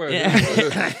 Dame Dollar.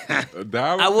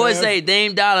 I would say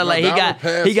Dame Dollar, like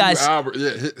he got Albert. Yeah,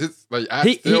 his, like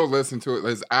I still listen to it.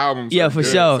 His albums. Yeah, for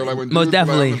good. sure. So like when most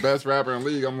definitely I'm the best rapper in the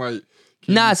league, I'm like.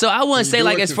 Nah, so I wouldn't say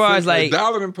like as far as like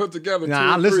Dollar and put together.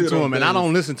 Nah, I listen to him and I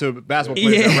don't listen to basketball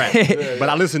players that rap, but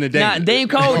I listen to Dame. Nah, Dame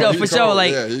cold though for sure.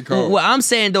 Like he cold. What I'm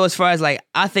saying though, as far as like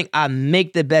I think I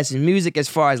make the best music as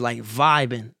far as like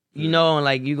vibing, you know, and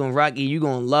like you gonna rock it, you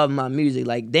gonna love my music.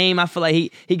 Like Dame, I feel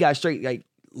like he got straight like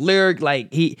lyric,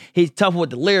 like he's tough with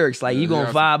the lyrics. Like you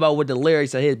gonna vibe out with the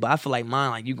lyrics of his, but I feel like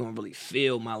mine, like you gonna really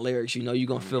feel my lyrics. You know, you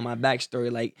gonna feel my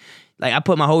backstory. Like I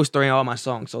put my whole story in all my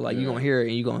songs, so like you gonna hear it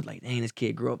and you gonna like, dang, this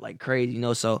kid grew up like crazy, you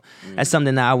know. So that's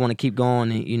something that I want to keep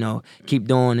going and you know keep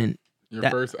doing. And your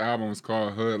first album was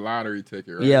called Hood Lottery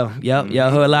Ticket, right? Yeah,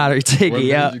 Hood Lottery Ticket. What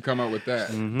made you come up with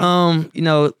that? You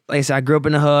know, like I said, I grew up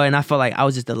in the hood, and I felt like I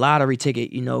was just the lottery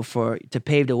ticket, you know, to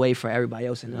pave the way for everybody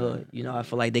else in the hood. You know, I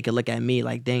feel like they could look at me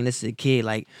like, dang, this is a kid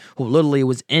like who literally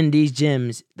was in these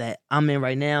gyms that I'm in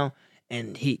right now.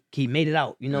 And he made it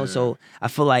out, you know. So I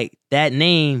feel like that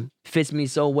name fits me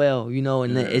so well, you know.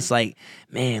 And it's like,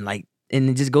 man, like, and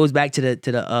it just goes back to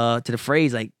the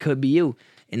phrase like, could be you.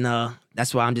 And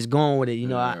that's why I'm just going with it, you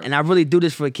know. And I really do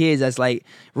this for kids that's like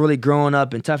really growing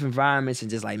up in tough environments and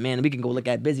just like, man, we can go look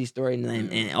at Busy's story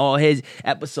and all his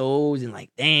episodes and like,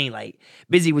 dang, like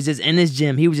Busy was just in this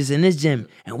gym, he was just in this gym,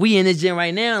 and we in this gym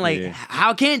right now. Like,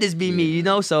 how can this be me, you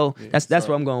know? So that's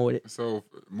where I'm going with it. So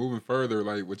moving further,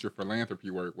 like with your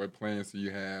philanthropy work, what plans do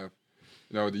you have?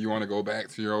 You know, do you want to go back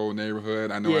to your old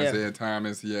neighborhood? I know Isaiah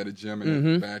Thomas, he had a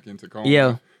gym back in Tacoma.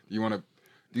 Yeah. Do you want to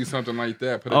do something like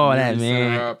that? Put that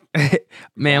man, up,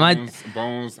 man,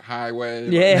 Bones Highway.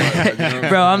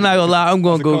 Bro, I'm not gonna lie, I'm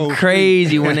gonna go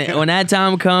crazy when that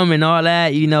time come and all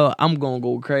that. You know, I'm gonna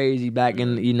go crazy back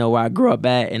in where I grew up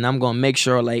at, and I'm gonna make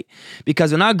sure like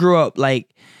because when I grew up, like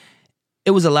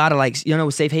it was a lot of like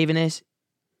what Safe Haven is.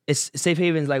 It's Safe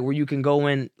Haven's like where you can go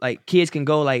in, like kids can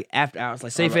go like after hours.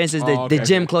 Like say for instance, the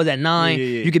gym closed at 9.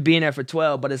 You could be in there for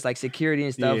 12, but it's like security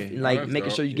and stuff, and like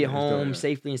making sure you get home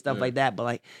safely and stuff like that. But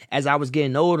like as I was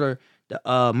getting older,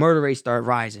 the murder rate started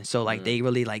rising. So like they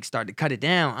really like started to cut it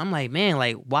down. I'm like, man,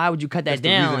 like why would you cut that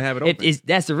down?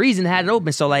 That's the reason to have it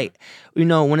open. So like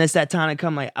when it's that time to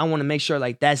come, like I want to make sure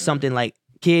like that's something like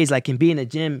kids like can be in the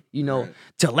gym, to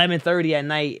 11:30 at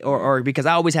night, or because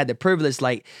I always had the privilege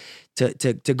like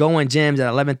to go in gyms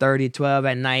at 11:30, 12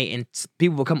 at night, and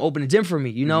people will come open the gym for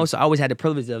me, So I always had the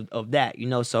privilege of that,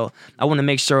 So I want to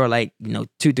make sure like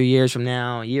 2-3 years from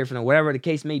now, a year from now, whatever the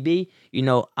case may be,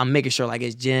 I'm making sure like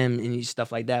it's gym and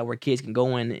stuff like that where kids can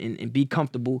go in and be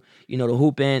comfortable, to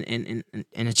hoop in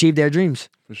and achieve their dreams.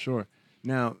 For sure.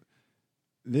 Now,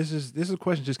 this is a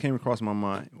question just came across my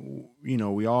mind.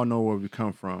 We all know where we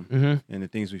come from and the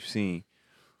things we've seen.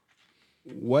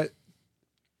 What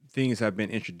things have been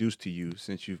introduced to you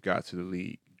since you've got to the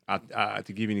league? To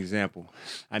give you an example,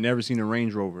 I never seen a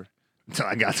Range Rover until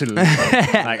I got to the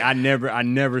league. Like I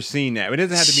never seen that. But it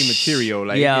doesn't have to be material.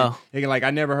 Like like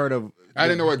I never heard of. I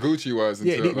didn't know what Gucci was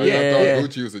until I thought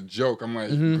Gucci was a joke. I'm like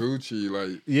Gucci,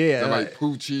 like like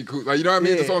Poochie, like you know what I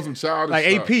mean? Just on some childish like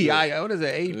stuff. AP. What is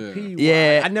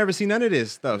it? AP. I never seen none of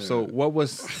this stuff. So what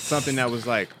was something that was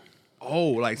like,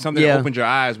 like something that opened your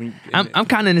eyes when I'm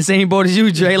kind of in the same boat as you,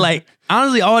 Dre. Like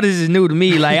honestly, all this is new to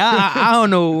me. Like I don't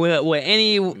know what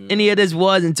any of this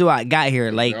was until I got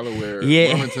here. Like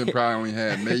Wilmington probably only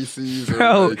had Macy's,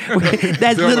 bro.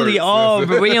 That's literally all.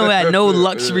 But we don't have no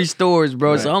luxury stores,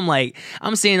 bro. Right. So I'm like,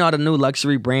 I'm seeing all the new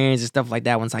luxury brands and stuff like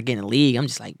that. Once I get in the league, I'm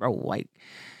just like, bro, like.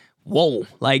 Whoa,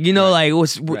 like you know, like it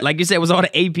was like you said, it was all the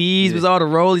APs, was all the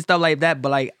rolly stuff like that. But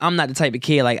like, I'm not the type of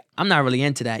kid, like I'm not really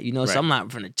into that, you know. So I'm not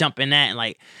finna jump in that and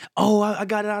like, I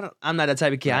got it out. I'm not that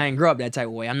type of kid. I ain't grow up that type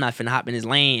of way. I'm not finna hop in this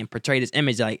lane and portray this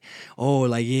image like,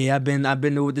 I've been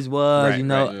to what this was, you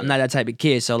know. I'm not that type of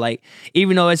kid. So like,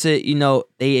 even though it's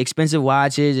they expensive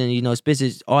watches and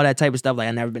expensive all that type of stuff, like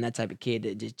I never been that type of kid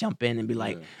that just jump in and be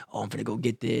like, I'm finna go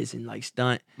get this and like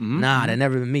stunt. Nah, that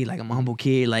never been me. Like I'm a humble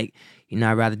kid, like.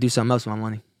 I'd rather do something else with my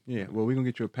money. Yeah, well, we're going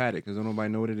to get you a paddock because don't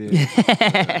nobody know what it is.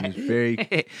 It's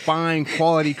very fine,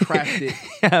 quality crafted.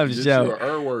 Just you an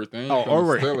R-word thing.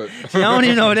 R-word. Steal it. I don't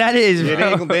even know what that is, bro. They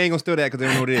ain't going to steal that because they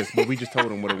don't know what it is. But we just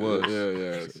told them what it was.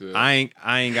 Yeah. I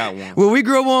ain't got one. Well, we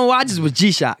grew up on watches with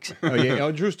G-Shocks.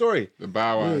 True story. The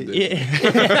Bow Wow edition.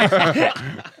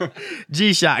 Yeah.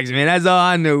 G-Shocks, man. That's all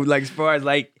I knew. Like, as far as,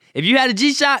 like, if you had a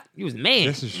G-Shock, you was the man.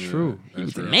 This is true. You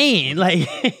was the man. Like,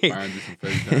 find you some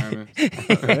fake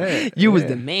diamonds. You was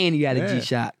the man. You had a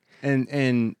G-Shock.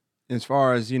 And as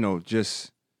far as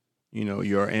just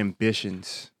your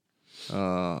ambitions,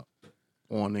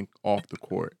 on and off the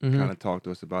court, kind of talk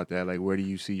to us about that. Like, where do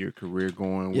you see your career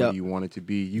going? Where do you want it to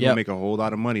be? You gonna make a whole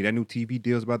lot of money. That new TV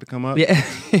deal's about to come up. Yeah,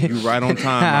 you right on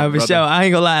time. For sure. I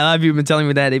ain't gonna lie. A lot of people been telling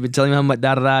me that. They've been telling me how much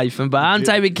da. You feel me? But I'm the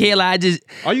type of kid like I just.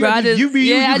 Oh, you I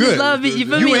just love it. You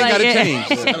feel me? You ain't like, gotta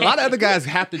change. A lot of other guys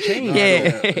have to change.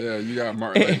 Yeah. You got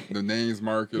like, the names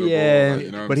marketable. Yeah, like,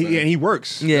 you know. But he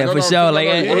works. Yeah, for sure. Like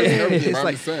it's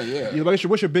like,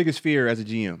 what's your biggest fear as a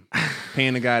GM?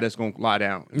 Paying the guy that's gonna lie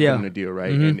down. The deal, right?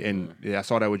 And I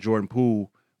saw that with Jordan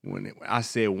Poole when I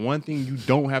said one thing you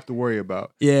don't have to worry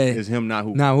about is him not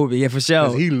hooping. Not hooping, for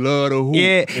sure. He love to hoop.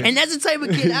 Yeah, and that's the type of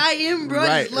kid I am, bro.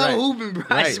 I just love hooping, bro.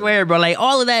 I swear, bro. Like,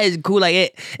 all of that is cool.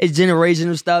 Like, it's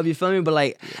generational stuff, you feel me? But,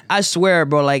 like, I swear,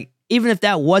 bro, like, even if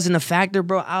that wasn't a factor,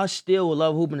 bro, I still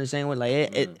love hooping the same way.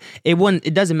 Like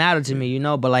it doesn't matter to me,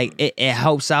 But like it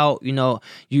helps out,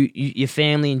 your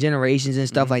family and generations and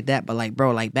stuff like that. But like,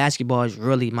 bro, like basketball is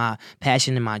really my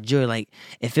passion and my joy. Like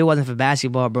if it wasn't for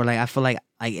basketball, bro, like I feel like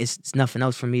it's nothing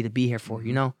else for me to be here for,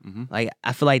 Like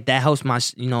I feel like that helps my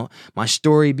my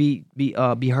story be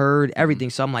heard, everything.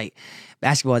 So I'm like,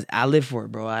 basketball is, I live for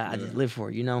it, bro. I just live for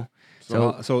it,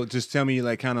 So just tell me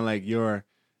like kind of like your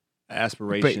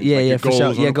aspirations, but, your goals, for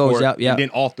sure. Goals, and then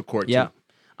off the court too.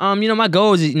 My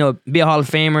goals is be a Hall of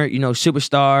Famer,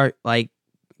 superstar, like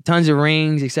tons of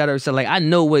rings, etc. So like I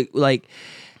know what like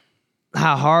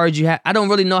how hard you have. I don't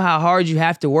really know how hard you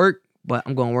have to work, but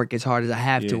I'm gonna work as hard as I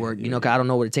have to work, because I don't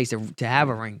know what it takes to have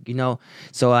a ring,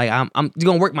 So like I'm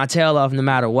gonna work my tail off no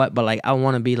matter what, but like I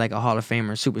want to be like a Hall of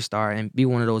Famer, superstar, and be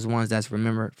one of those ones that's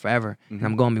remembered forever. And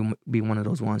I'm gonna be one of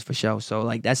those ones for sure. So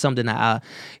like that's something that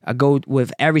I go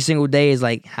with every single day is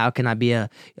like, how can I be a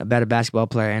better basketball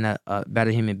player and a better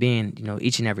human being,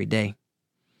 each and every day.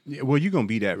 Yeah, well, you're gonna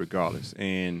be that regardless.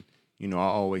 And I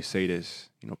always say this.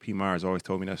 P. Myers always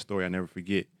told me that story I never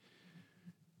forget.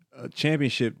 A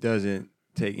championship doesn't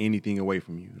take anything away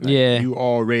from you. Like, you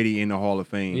already in the Hall of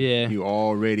Fame. Yeah. You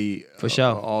already for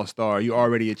sure all-star. You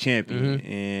already a champion.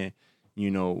 And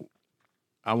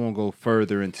I won't go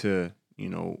further into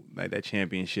like that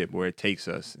championship where it takes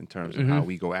us in terms of how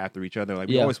we go after each other. Like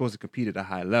we're always supposed to compete at a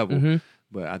high level,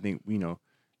 but I think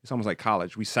it's almost like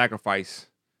college. We sacrifice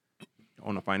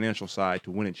on the financial side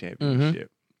to win a championship.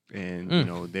 And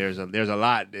there's a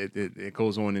lot that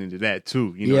goes on into that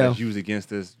too. That's used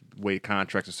against us, way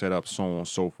contracts are set up, so on and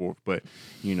so forth. But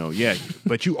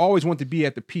but you always want to be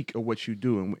at the peak of what you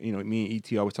do. And me and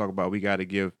ET always talk about we got to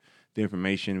give the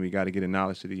information, we got to get the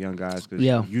knowledge to the young guys because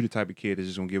you the type of kid that's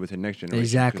just gonna give it to the next generation.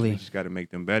 Exactly. We just got to make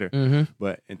them better.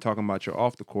 But in talking about your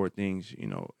off the court things,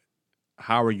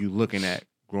 how are you looking at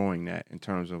growing that in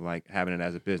terms of like having it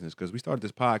as a business? Because we started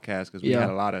this podcast because we had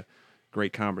a lot of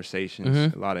great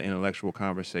conversations, a lot of intellectual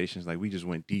conversations. Like we just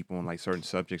went deep on like certain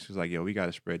subjects. It was like, we got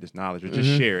to spread this knowledge or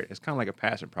just share it. It's kind of like a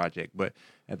passion project, but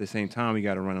at the same time, we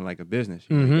got to run it like a business.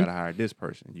 You got to hire this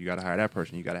person. You got to hire that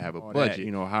person. You got to have a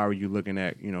budget. How are you looking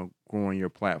at, growing your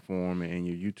platform and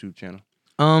your YouTube channel?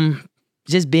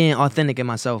 just being authentic in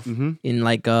myself and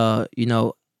like you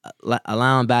know,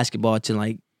 allowing basketball to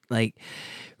like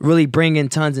really bring in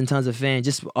tons and tons of fans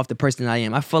just off the person I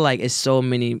am. I feel like it's so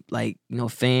many like, you know,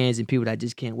 fans and people that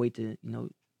just can't wait to, you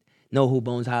know who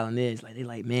Bones Hyland is. Like they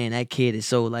like, man, that kid is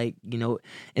so like, you know,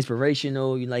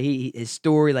 inspirational. You know, like his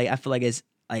story, like I feel like it's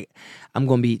like I'm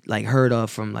gonna be like heard of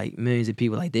from like millions of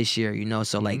people like this year, you know.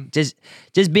 So like just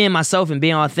being myself and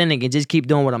being authentic and just keep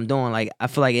doing what I'm doing. Like I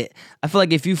feel like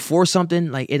if you force something,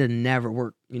 like it'll never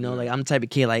work. You know, like I'm the type of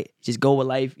kid like just go with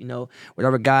life. You know,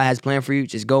 whatever God has planned for you,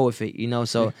 just go with it. You know,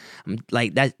 so I'm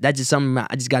like that's just something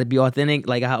I just got to be authentic,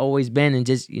 like I always been, and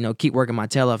just, you know, keep working my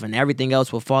tail off, and everything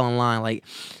else will fall in line. Like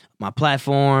my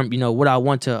platform, you know, what I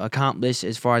want to accomplish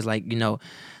as far as like, you know,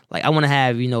 like I want to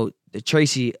have, you know, the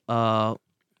Tracy,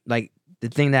 like the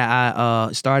thing that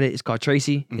I started is called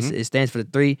Tracy. It stands for the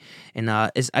 3, and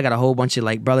I got a whole bunch of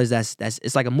like brothers. That's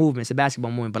it's like a movement. It's a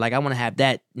basketball movement, but like I want to have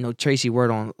that, you know, Tracy word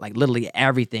on like literally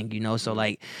everything, you know. So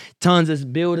like tons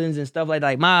of buildings and stuff like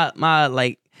that.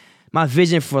 Like my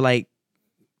vision for like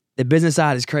the business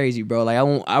side is crazy, bro. Like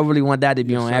I really want that to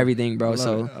be on everything, bro.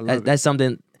 So that's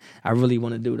something I really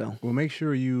want to do though. Well, make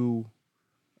sure you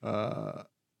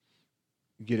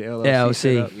get an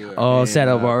LLC all set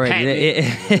up already.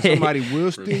 Somebody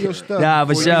will steal your stuff. Nah,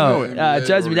 for sure.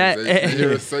 Trust me, that.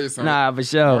 Say something. Nah, for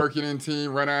sure. Marketing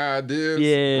team, run out ideas.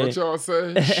 Yeah. What y'all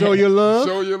say? Show your love.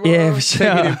 Show your love. Yeah, for sure.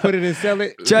 Take it and put it and sell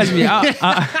it. Trust me,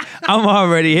 I'm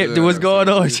already hip to what's going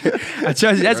on. I trust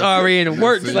you. That's already in the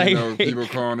works. So, like you know, people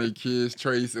calling their kids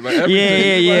Tracy. Like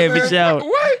yeah, like, for sure.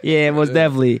 What? Yeah, most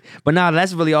definitely. But nah,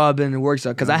 that's really all been in the works.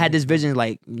 Because I had this vision,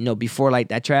 like, you know, before like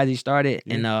that tragedy started,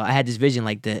 and I had this vision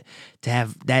like to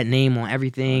have that name on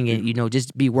everything, and you know,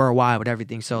 just be worldwide with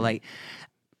everything. So like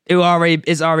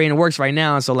it's already in the works right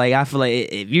now. So like I feel like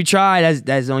if you try,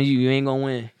 that's on you. You ain't gonna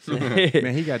win.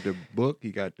 Man, he got the book,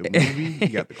 he got the movie, he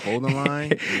got the clothing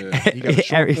line, he got the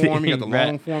short form, he got the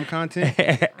long form content.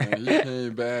 Man, he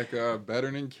came back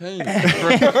better than Kane.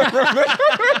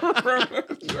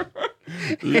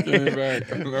 He came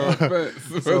back. No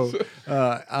offense. So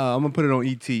I'm gonna put it on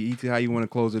ET. ET, how you want to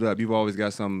close it up? You've always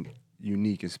got something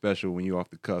unique and special when you're off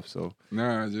the cuff. So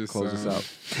just close us out.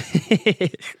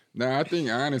 I think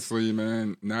honestly,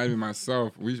 man, not even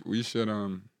myself, we should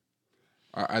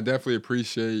I definitely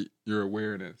appreciate your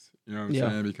awareness. You know what I'm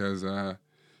saying? Because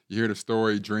you hear the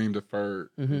story dream deferred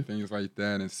and things like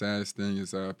that. And saddest thing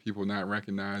is people not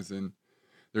recognizing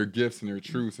their gifts and their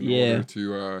truths in order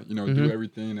to you know, do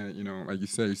everything that, you know, like you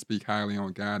say, speak highly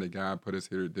on God that God put us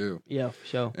here to do. Yeah, for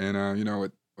sure. And you know,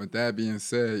 with that being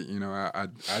said, you know, I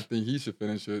think he should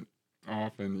finish it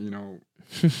off, and you know,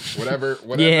 whatever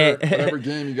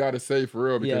game you got to say for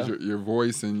real, because your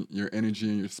voice and your energy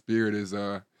and your spirit is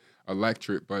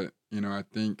electric. But you know, I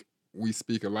think we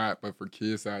speak a lot, but for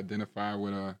kids to identify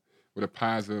with a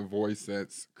positive voice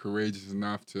that's courageous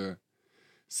enough to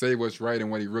say what's right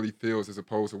and what he really feels as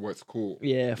opposed to what's cool.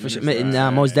 Yeah, for sure. Nah,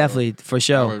 most definitely, for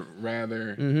sure. I would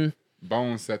rather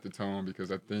Bones set the tone,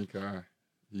 because I think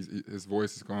his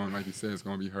voice is going, like you said, it's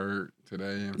going to be heard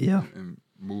today and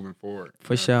moving forward.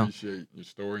 For sure. I appreciate your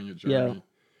story and your journey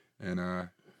and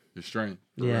your strength.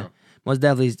 Yeah, most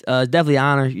definitely. Definitely an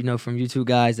honor, you know, from you two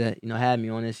guys that, you know, had me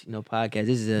on this, you know, podcast.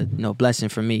 This is a, you know, blessing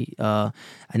for me. I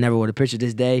never would have pictured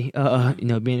this day, you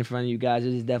know, being in front of you guys.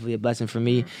 This is definitely a blessing for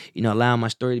me, you know, allowing my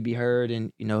story to be heard,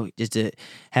 and, you know, just to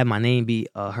have my name be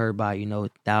heard by, you know,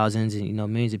 thousands and, you know,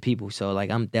 millions of people. So, like,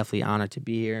 I'm definitely honored to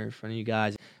be here in front of you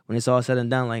guys. When it's all said and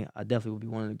done, like, I definitely will be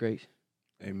one of the greats.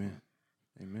 Amen.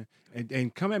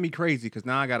 And come at me crazy, because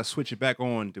now I got to switch it back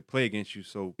on to play against you.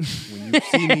 So when you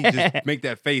see me just make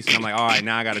that face, and I'm like, all right,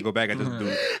 now I got to go back and just do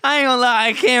it. I ain't gonna lie,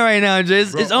 I can't right now,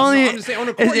 Jess. It's only... I'm just saying, on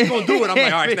the court, you going to do it. I'm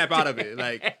like, all right, snap out of it.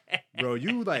 Like, bro,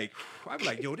 you like... I'd be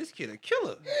like, yo, this kid a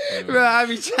killer. Bro, I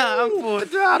be trying, I'm full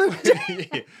throttle.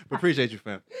 But appreciate you,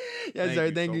 fam. Yes,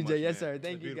 sir. Thank you, Jay. Yes, sir.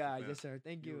 Thank you, guys. Yes, sir.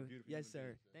 Thank you. Yes,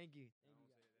 sir. Thank you.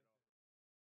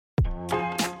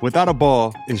 Without a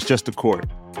ball, it's just a court.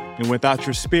 And without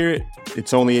your spirit,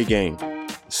 it's only a game.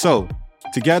 So,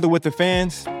 together with the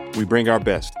fans, we bring our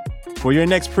best. For your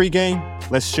next pregame,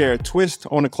 let's share a twist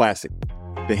on a classic,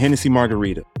 the Hennessy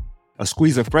Margarita. A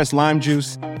squeeze of fresh lime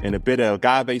juice and a bit of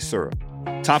agave syrup,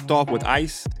 topped off with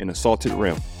ice and a salted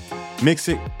rim. Mix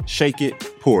it, shake it,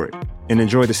 pour it, and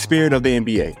enjoy the spirit of the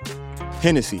NBA.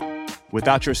 Hennessy,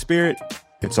 without your spirit,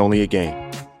 it's only a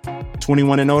game.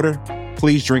 21 and older,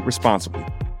 please drink responsibly.